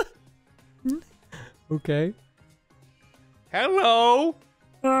 Okay. Hello.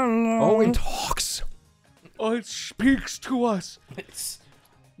 Oh, it talks. Oh, it speaks to us.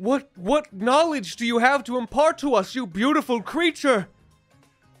 What knowledge do you have to impart to us, you beautiful creature?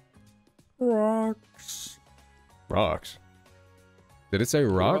 Rocks. Rocks. Did it say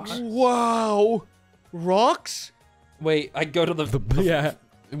rocks? Wow. Rocks? Wait, I go to the yeah.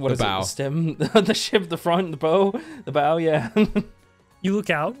 What is bow. it? The stem, the ship, the front, the bow, the bow. Yeah. You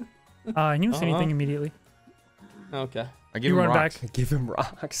look out, and you don't see anything immediately. Okay. I give you him run rocks. back. Give him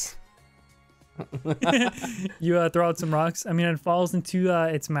rocks. You throw out some rocks. I mean, it falls into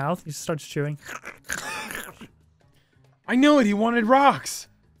its mouth. It starts chewing. I knew it. He wanted rocks.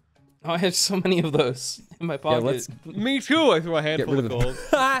 Oh, I have so many of those in my pocket. Me too. I threw a handful of gold.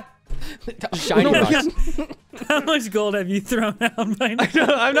 Shiny rocks. How much gold have you thrown out by now?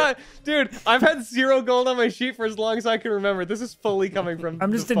 I'm not, dude. I've had 0 gold on my sheet for as long as I can remember. This is fully coming from.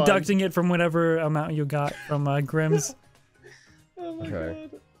 I'm just deducting it from whatever amount you got from Grimm's. Oh my Okay.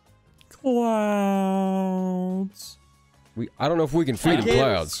 god. Clouds. I don't know if we can feed the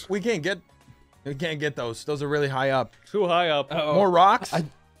clouds. We can't get those. Those are really high up. Too high up. Uh-oh. More rocks?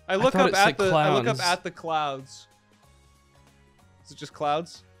 I look thought up it at said the. I look up clowns. at the clouds. Is it just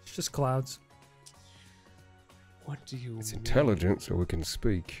clouds? It's just clouds. What do you? It's intelligent, so we can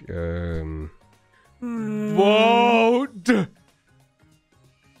speak. Vote.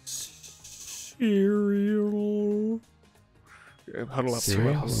 Cereal. Huddle up.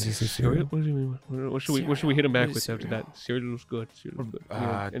 Cereal? What does he say, cereal? What do you mean? What should we hit him back with after that? Cereal looks good. Cereal looks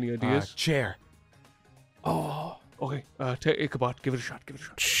good. Any ideas? Chair. Oh. Okay. Take Ichabod. Give it a shot. Give it a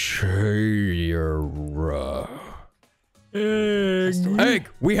shot. Chair. Egg. Egg!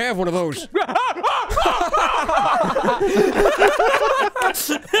 We have one of those!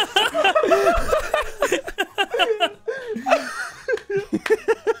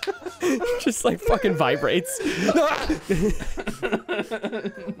 Just like fucking vibrates. I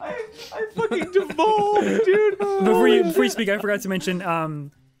fucking devolved, dude. Before you speak, I forgot to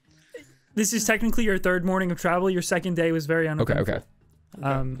mention. This is technically your 3rd morning of travel. Your 2nd day was very uneventful. Okay.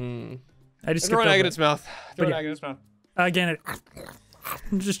 I just Throw skipped an egg over in its mouth. Throw an yeah. egg in its mouth. Again, it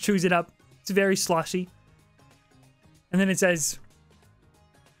just chews it up. It's very sloshy. And then it says,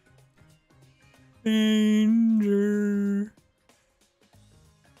 danger.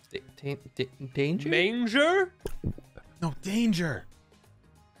 Danger? Manger? No, danger.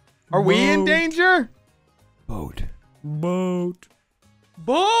 Are we in danger? Boat. Boat.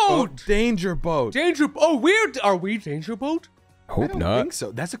 Boat. Danger boat. Danger. Are we danger boat? I Hope don't not. think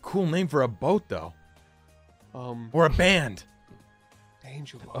so. That's a cool name for a boat, though. Or Or a band.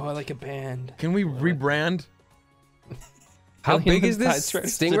 danger boat. Oh, I like a band. Can we rebrand? How Gillion big is this Tidestrider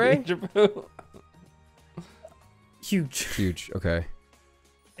stingray? Danger Boat. Huge. Huge. Okay.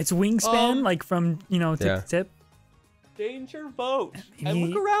 It's wingspan, like from, tip to tip. Danger boat. I Maybe-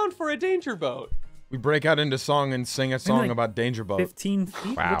 look around for a danger boat. We break out into song and sing a song like about danger boat. 15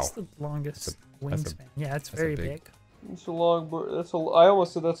 feet? Wow. What's the longest wingspan? Yeah, it's that's a very big- big. It's a long bird. I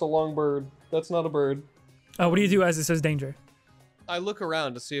almost said that's a long bird. That's not a bird. Oh, what do you do as it says danger? I look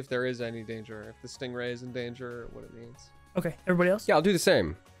around to see if there is any danger. If the stingray is in danger, or what it means. Okay, everybody else? Yeah, I'll do the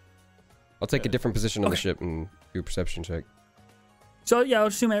same. I'll take a different position on the ship and do a perception check. So, yeah, I'll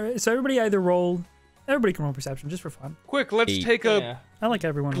assume everybody either roll. Everybody can roll perception just for fun. Quick, let's 8. take a Yeah. I like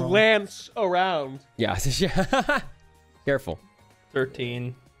everyone rolling. glance around. Yeah. Careful.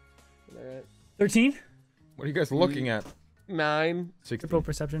 13. Alright. 13? What are you guys looking at? 9. 16. Roll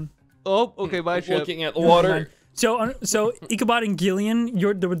perception. Oh, okay, bye, Chip. Looking at the water. So Ichabod and Gillion,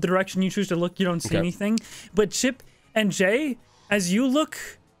 the direction you choose to look, you don't see anything. But Chip and Jay, as you look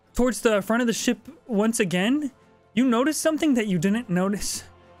towards the front of the ship once again, you notice something that you didn't notice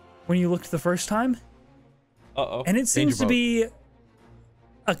when you looked the first time. Uh-oh. And it seems to be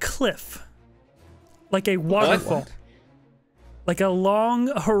a cliff. Like a waterfall. Like a long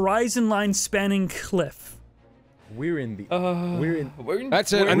horizon line spanning cliff. We're in the.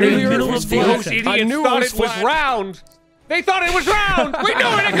 That's it. I in knew the the middle Earth of was the flat. ocean. Idiots I knew thought it it was flat. round. They thought it was round. We knew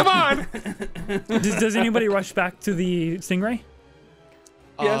it. Come on. Does anybody rush back to the stingray?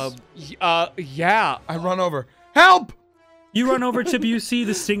 Yes. Yeah. I run over. Help! You run over, Chip. You see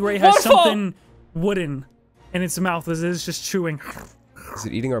the stingray has Waterfall! something wooden in its mouth as it's just chewing. Is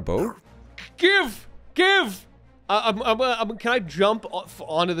it eating our boat? Give. Can I jump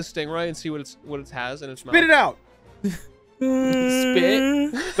onto the stingray and see what it has in its mouth? Spit it out!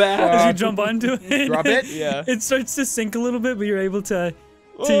 Spit As back. you jump onto it, Drop it? Yeah. it starts to sink a little bit, but you're able to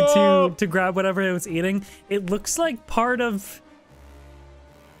grab whatever it was eating. It looks like part of.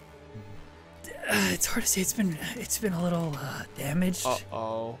 It's hard to say. It's been a little damaged.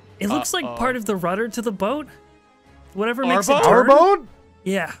 Oh. It looks like part of the rudder to the boat. Whatever makes it boat? turn. Our boat?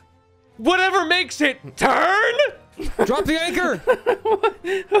 Yeah. Whatever makes it turn. Drop the anchor!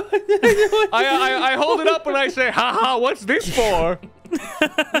 I hold it up and I say, "Ha, what's this for?"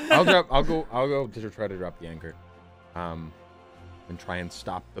 I'll go to try to drop the anchor. And try and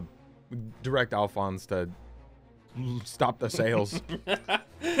stop direct Alphonse to stop the sails.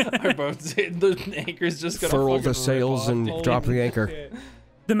 Our boat's the anchor's just gonna Furl fucking the rip sails off. and drop the anchor.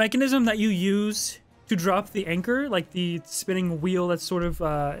 The mechanism that you use to drop the anchor, like the spinning wheel that's sort of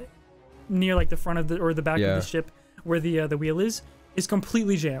near like the front of the back of the ship where the wheel is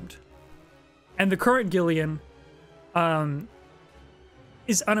completely jammed, and the current Gillion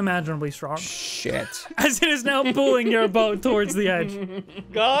is unimaginably strong. Shit. As it is now pulling your boat towards the edge.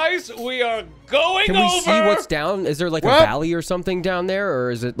 Guys, we are going Can over. we see what's down? Is there like a valley or something down there, or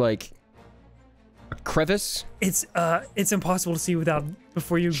is it like a crevice? It's impossible to see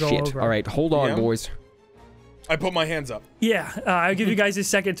before you go over. All right, hold on, boys. I put my hands up. Yeah, I'll give you guys a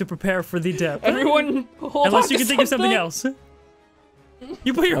second to prepare for the dip. Everyone, hold Unless on you to can think of something else.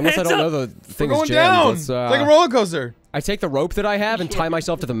 You put your Unless hands I don't up. know the thing We're is going jammed. down. Let's, It's like a roller coaster. I take the rope that I have and tie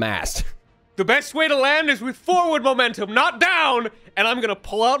myself to the mast. The best way to land is with forward momentum, not down. And I'm gonna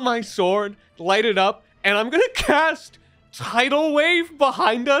pull out my sword, light it up, and I'm gonna cast Tidal Wave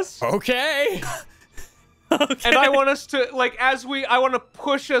behind us. Okay. And I want us to, like, I want to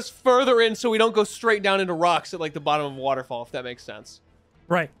push us further in so we don't go straight down into rocks at, like, the bottom of a waterfall, if that makes sense.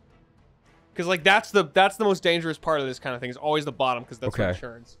 Right. Because, like, that's the most dangerous part of this kind of thing, is always the bottom, because that's what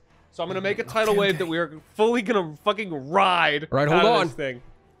insurance. So I'm going to make a tidal wave that we are fully going to fucking ride All right, hold on. this thing.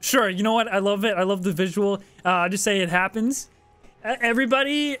 Sure, you know what? I love it. I love the visual. I'll just say it happens.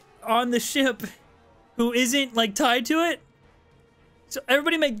 Everybody on the ship who isn't, like, tied to it, so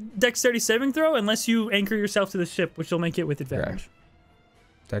everybody make dexterity saving throw unless you anchor yourself to the ship, which will make it with advantage.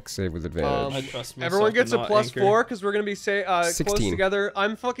 Dex save with advantage. I trust myself Everyone gets to a not plus anchor. 4 because we're going to be close 16. together.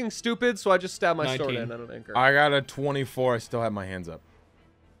 I'm fucking stupid, so I just stab my sword 19. in. I don't anchor. I got a 24. I still have my hands up.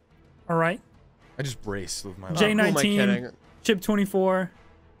 All right. I just brace with my Who am I J19, kidding? Chip 24,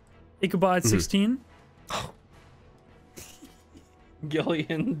 Ichabod 16.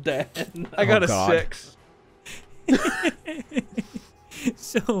 Gillion dead. I got a God. 6.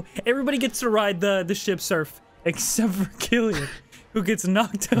 So everybody gets to ride the ship surf except for Gillion, who gets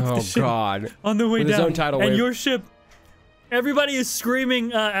knocked off the Oh ship God. on the way With his down. own tidal and wave. your ship, everybody is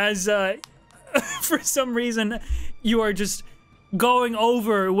screaming as for some reason you are just going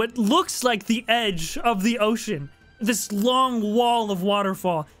over what looks like the edge of the ocean, this long wall of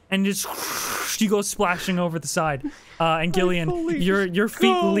waterfall, and just you go splashing over the side. And Gillion, your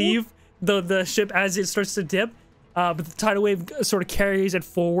feet leave the ship as it starts to dip, but the tidal wave sort of carries it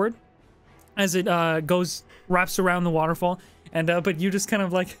forward as it wraps around the waterfall, and but you just kind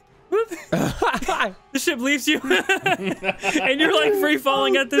of like the ship leaves you and you're like free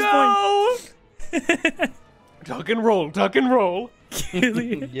falling at this point. Duck and roll, duck and roll.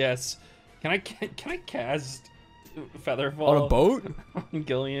 Yes. Can I cast Featherfall On a boat? on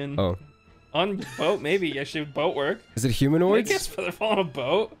Gillion? Oh. On boat, maybe. Actually, boat work. Is it I humanoids? guess Featherfall on a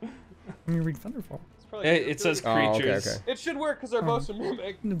boat. Let me read Thunderfall. It says Oh, okay, creatures. okay. It should work because our boat's a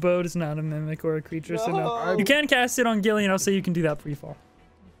mimic. The boat is not a mimic or a creature, so no. No. You can cast it on Gillion. I'll say you can do that free fall.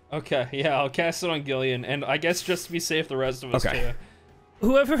 Okay, yeah, I'll cast it on Gillion, and I guess just to be safe, the rest of us Okay. too.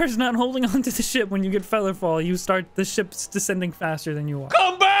 Whoever is not holding onto the ship when you get Featherfall, you start the ship's descending faster than you are.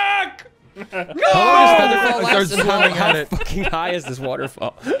 Come back! How long does Featherfall I last? start And swimming how at it. fucking high is this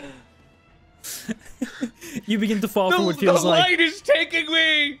waterfall? You begin to fall for what The feels like. light is taking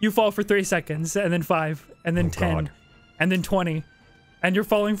me! You fall for 3 seconds, and then 5, and then 10, God. and then 20, and you're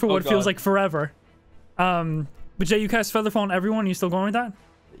falling for what feels God. like forever. But Jay, you cast Featherfall on everyone. You still going with that?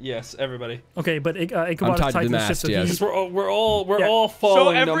 Yes, everybody. Okay, but Ichabod I'm is tied to tied the to the ship, mast, so yes. he's We're all So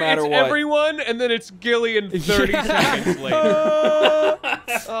falling no matter it's what. everyone, and then it's Gillion 30 seconds later.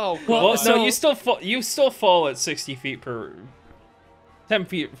 Oh, God. Well, so- no, you still fall at 60 feet per 10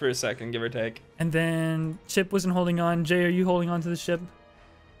 feet per second, give or take. And then Chip wasn't holding on. Jay, are you holding on to the ship?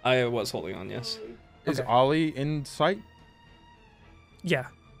 I was holding on, yes. Is Okay. Ollie in sight? Yeah,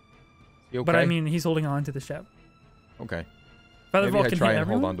 You okay? but I mean, he's holding on to the ship. Okay. Maybe Featherfall I can try hit and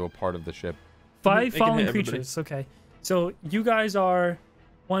hold everyone. on to a part of the ship. 5 It can falling hit everybody. creatures. Okay, so you guys are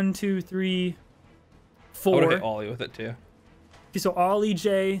 1, 2, 3, I 4. would hit Ollie with it too. Okay, so Ollie,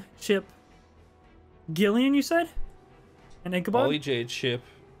 Jay, Chip, Gillion, you said? And Ichabod? Ollie, Jade, Chip,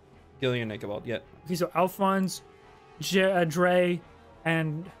 Gillion, Ichabod, yeah. Okay, so Alphonse, Dre,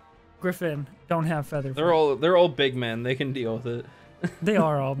 and Griffin don't have feather. They're all big men. They can deal with it. They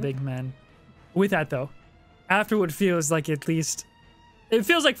are all big men. With that, though, after what feels like at least... It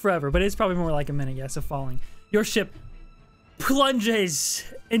feels like forever, but it's probably more like a minute, yes, of falling. Your ship plunges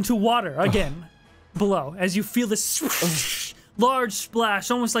into water again below as you feel this swoosh, large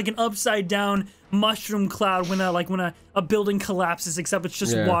splash, almost like an upside-down mushroom cloud when a building collapses, except it's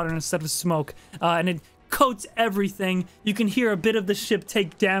just water instead of smoke. And it coats everything. You can hear a bit of the ship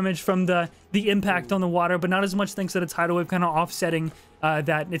take damage from the impact on the water, but not as much thanks to the tidal wave kind of offsetting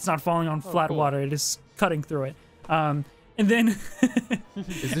that it's not falling on flat water. It is cutting through it. And then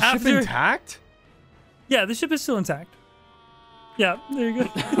Is the ship intact? yeah, the ship is still intact. Yeah, there you go.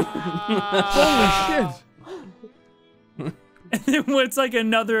 Holy shit. And then it's like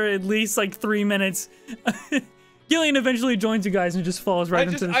another at least like 3 minutes. Gillion eventually joins you guys and just falls right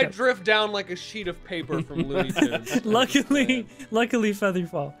into the ship. I drift down like a sheet of paper from Looney Tunes. luckily feather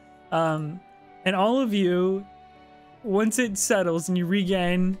fall. And all of you, once it settles and you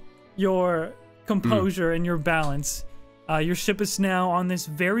regain your composure and your balance, your ship is now on this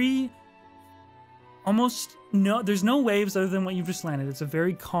very there's no waves other than what you've just landed. It's a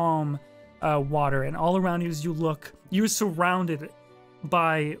very calm water, and all around you as you look, you're surrounded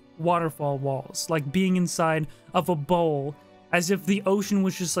by waterfall walls, like being inside of a bowl, as if the ocean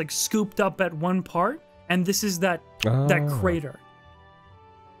was just like scooped up at one part, and this is that crater.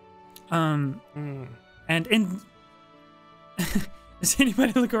 And in does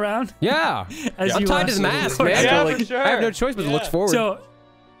anybody look around? Yeah. As I'm you, tied to the mast, man. Yeah, Like, for sure. I have no choice but to look forward. So,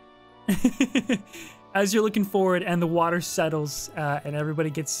 as you're looking forward and the water settles and everybody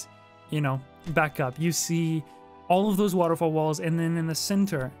gets, back up, you see all of those waterfall walls, and then in the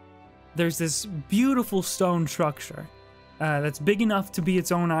center, there's this beautiful stone structure that's big enough to be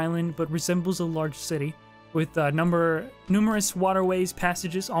its own island, but resembles a large city with numerous waterways,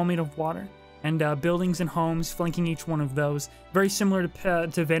 passages, all made of water, and buildings and homes flanking each one of those. Very similar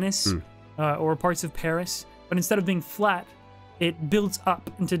to Venice or parts of Paris, but instead of being flat, it builds up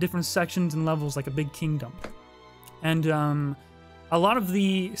into different sections and levels like a big kingdom. And a lot of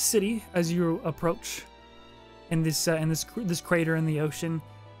the city, as you approach in this crater in the ocean,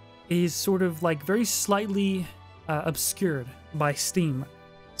 is sort of like very slightly obscured by steam,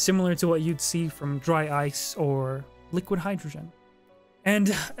 similar to what you'd see from dry ice or liquid hydrogen.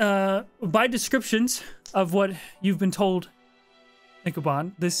 And by descriptions of what you've been told,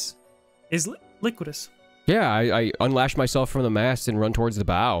 Ichabod, this is liquidus. Yeah, I unlash myself from the mast and run towards the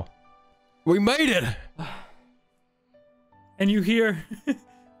bow. We made it! And you hear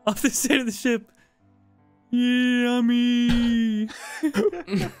off the side of the ship, yummy.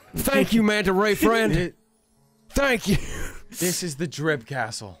 Thank you, Manta Ray friend. Thank you. This is the Drip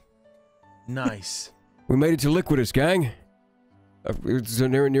Castle. Nice. We made it to Liquidus, gang. Is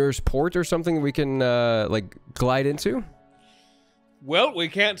there nearest port or something we can, like, glide into? Well, we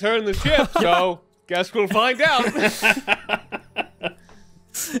can't turn the ship, so guess we'll find out.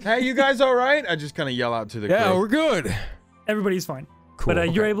 Hey, you guys all right? I just kind of yell out to the crew. Yeah, we're good. Everybody's fine. Cool.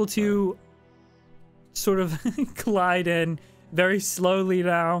 But you're able to sort of glide in very slowly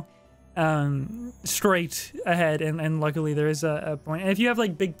now, straight ahead, and luckily there is a point. And if you have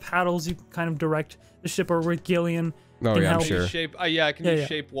like big paddles, you can kind of direct the ship, or with Gillion. Oh yeah, help. I'm sure. I can just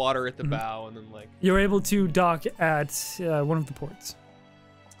shape water at the bow, and then like... You're able to dock at one of the ports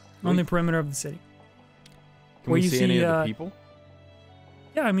on the perimeter of the city. Can we see any of the people?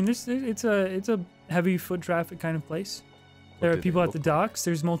 Yeah, I mean, it's a heavy foot traffic kind of place. There are people at the docks.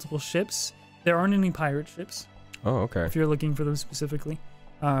 There's multiple ships. There aren't any pirate ships. Oh, okay. If you're looking for them specifically,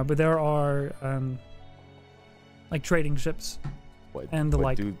 but there are like trading ships and the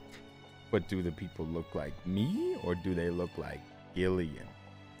like. But do the people look like me, or do they look like Gillion?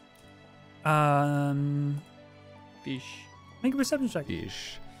 Fish. Make a perception check.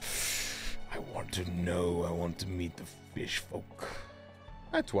 Fish. I want to know. I want to meet the fish folk.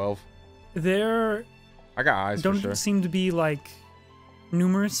 At 12. There. I got eyes for sure. Don't seem to be like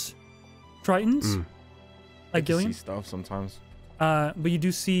numerous tritons, like Gillion. See stuff sometimes. But you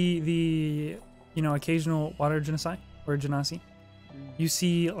do see the, occasional water genasi or genasi. You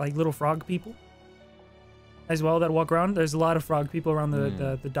see like little frog people as well that walk around. There's a lot of frog people around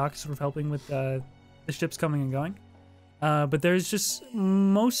the docks, sort of helping with the ships coming and going. But there's just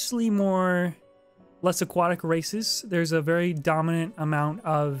mostly less aquatic races. There's a very dominant amount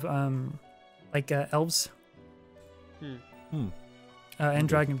of elves and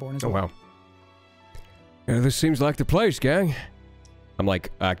dragonborn as well. Oh wow. Yeah, this seems like the place, gang. I'm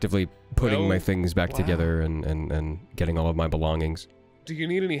like actively putting my things back together and getting all of my belongings. Do you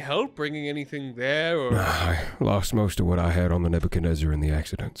need any help bringing anything there, or? I lost most of what I had on the Nebuchadnezzar in the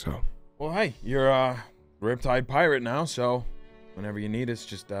accident, so. Well, hey, you're a Riptide Pirate now, so whenever you need us,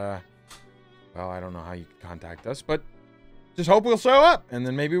 just, well, I don't know how you can contact us, but just hope we'll show up, and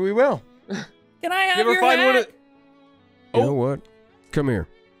then maybe we will. Can I have You ever your find hat? one of... You know what? Come here.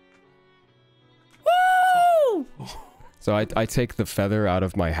 Woo! So I take the feather out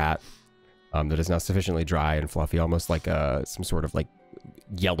of my hat that is now sufficiently dry and fluffy, almost like some sort of like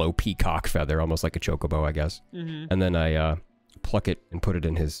yellow peacock feather, almost like a chocobo, I guess. And then I pluck it and put it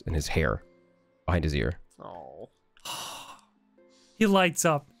in his hair, behind his ear. Oh. He lights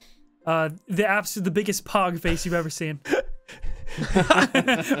up. The biggest pog face you've ever seen.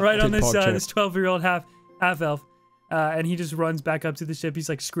 Right on this 12-year-old half elf. And he just runs back up to the ship. He's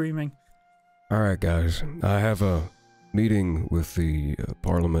like screaming. All right, guys. I have a meeting with the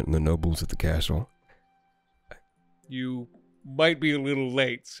Parliament and the nobles at the castle. You might be a little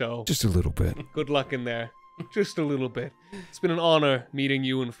late, so... Just a little bit. Good luck in there. Just a little bit. It's been an honor meeting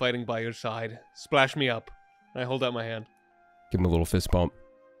you and fighting by your side. Splash me up. I hold out my hand. Give him a little fist bump.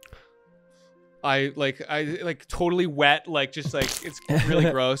 I totally wet, just it's really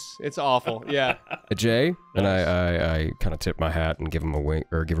gross. It's awful. Yeah. Jay, and I kind of tip my hat and give him a wink,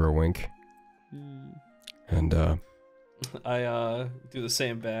 or give her a wink. And I do the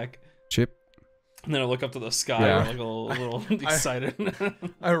same back. Chip. And then I look up to the sky, like a little excited.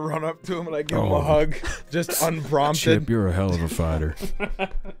 I run up to him and I give him a hug, just unprompted. Chip, you're a hell of a fighter.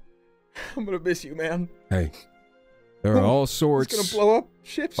 I'm gonna miss you, man. Hey, there are all sorts. It's gonna blow up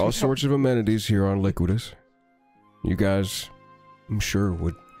ships. All sorts of amenities here on Liquidus. You guys, I'm sure,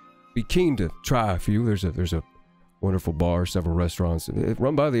 would be keen to try a few. There's a wonderful bar, several restaurants,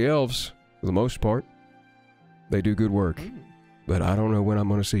 run by the elves for the most part. They do good work, but I don't know when I'm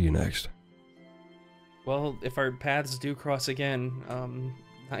gonna see you next. Well, if our paths do cross again,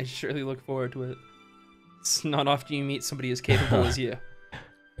 I surely look forward to it. It's not often you meet somebody as capable as you.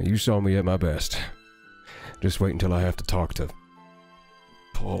 You saw me at my best. Just wait until I have to talk to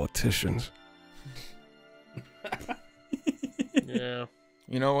politicians. Yeah.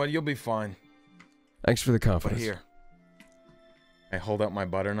 You know what? You'll be fine. Thanks for the But confidence. here, I hold out my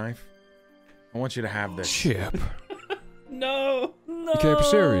butter knife. I want you to have this. Chip. No! No. You can't be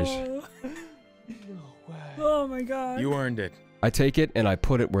serious. Oh my god. You earned it. I take it and I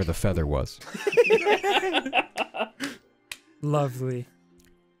put it where the feather was. Lovely.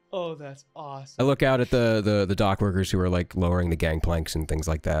 Oh, that's awesome. I look out at the dock workers who are like lowering the gangplanks and things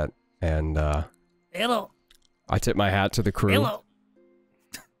like that, and Hello. I tip my hat to the crew. Hello.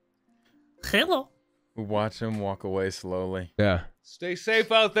 Hello. We watch him walk away slowly. Yeah. Stay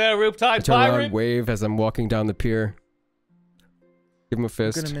safe out there, I Riptide turn around, Pirate. wave as I'm walking down the pier. Give him a I'm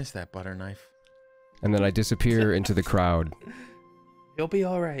fist, gonna miss that butter knife. and then I disappear into the crowd. You'll be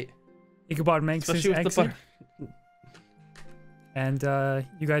alright. Ichabod makes Especially his with the exit. butter. And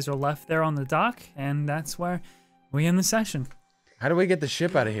you guys are left there on the dock, and that's where we end the session. How do we get the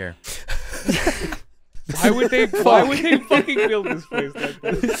ship out of here? Why would they fucking build this place like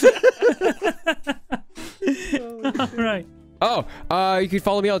this? All right. Oh, you can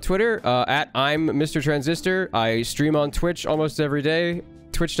follow me on Twitter, at I'm Mr. Transistor. I stream on Twitch almost every day,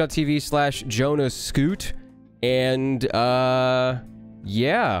 twitch.tv/JonahScoot. And,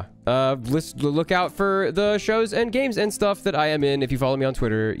 yeah, look out for the shows and games and stuff that I am in. If you follow me on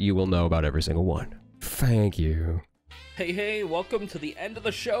Twitter, you will know about every single one. Thank you. Hey, welcome to the end of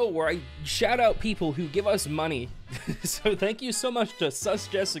the show where I shout out people who give us money. So thank you so much to Sus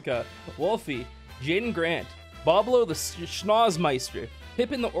Jessica, Wolfie, Jaden Grant, Boblo the Schnozzmeister,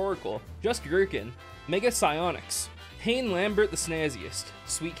 Pippin the Oracle, Just Gherkin, Mega Psionics, Payne Lambert the Snazziest,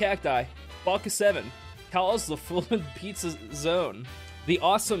 Sweet Cacti, Baka7, Calls the Fluid Pizza Zone, The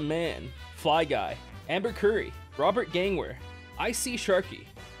Awesome Man, Fly Guy, Amber Curry, Robert Gangwer, IC Sharky,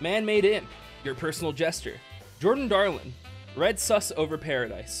 Man Made Imp, Your Personal Jester, Jordan Darlin, Red Sus Over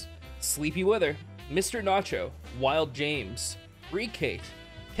Paradise, Sleepy Wither, Mr. Nacho, Wild James, Bree Kate,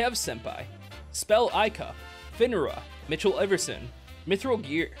 Kev Senpai, Spell Ica, Finra, Mitchell Everson, Mithril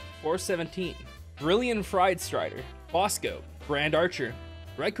Gear, 417, Brilliant Fried Strider, Bosco, Brand Archer,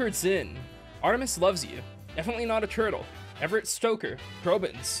 Record Zin, Artemis Loves You, Definitely Not a Turtle, Everett Stoker,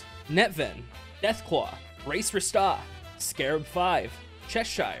 Probins, Netven, Deathclaw, Race Rasta, Scarab 5,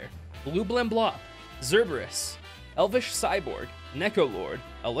 Cheshire, Blue Blemblop, Zerberus, Elvish Cyborg, Neko Lord,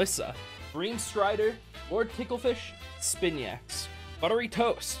 Alyssa, Dream Strider, Lord Ticklefish, Spinyax, Buttery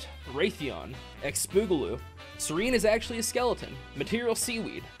Toast, Raytheon, Expoogaloo, Serene is actually a skeleton, Material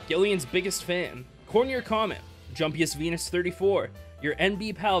Seaweed, Gillion's biggest fan, Cornier Comet, Jumpiest Venus 34, your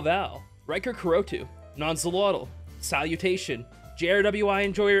NB pal Val, Riker Kurotu, Nonzalotl, Salutation, JRWI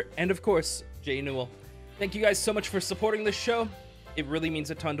Enjoyer, and of course, Jay Newell. Thank you guys so much for supporting this show. It really means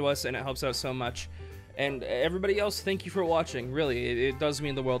a ton to us and it helps out so much. And everybody else, thank you for watching. Really, it does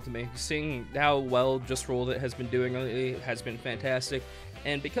mean the world to me. Seeing how well Just Rolled It has been doing lately has been fantastic.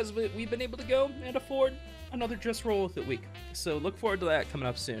 And because of it, we've been able to go and afford another Just Roll With It week. So look forward to that coming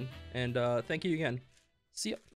up soon. And thank you again. See ya.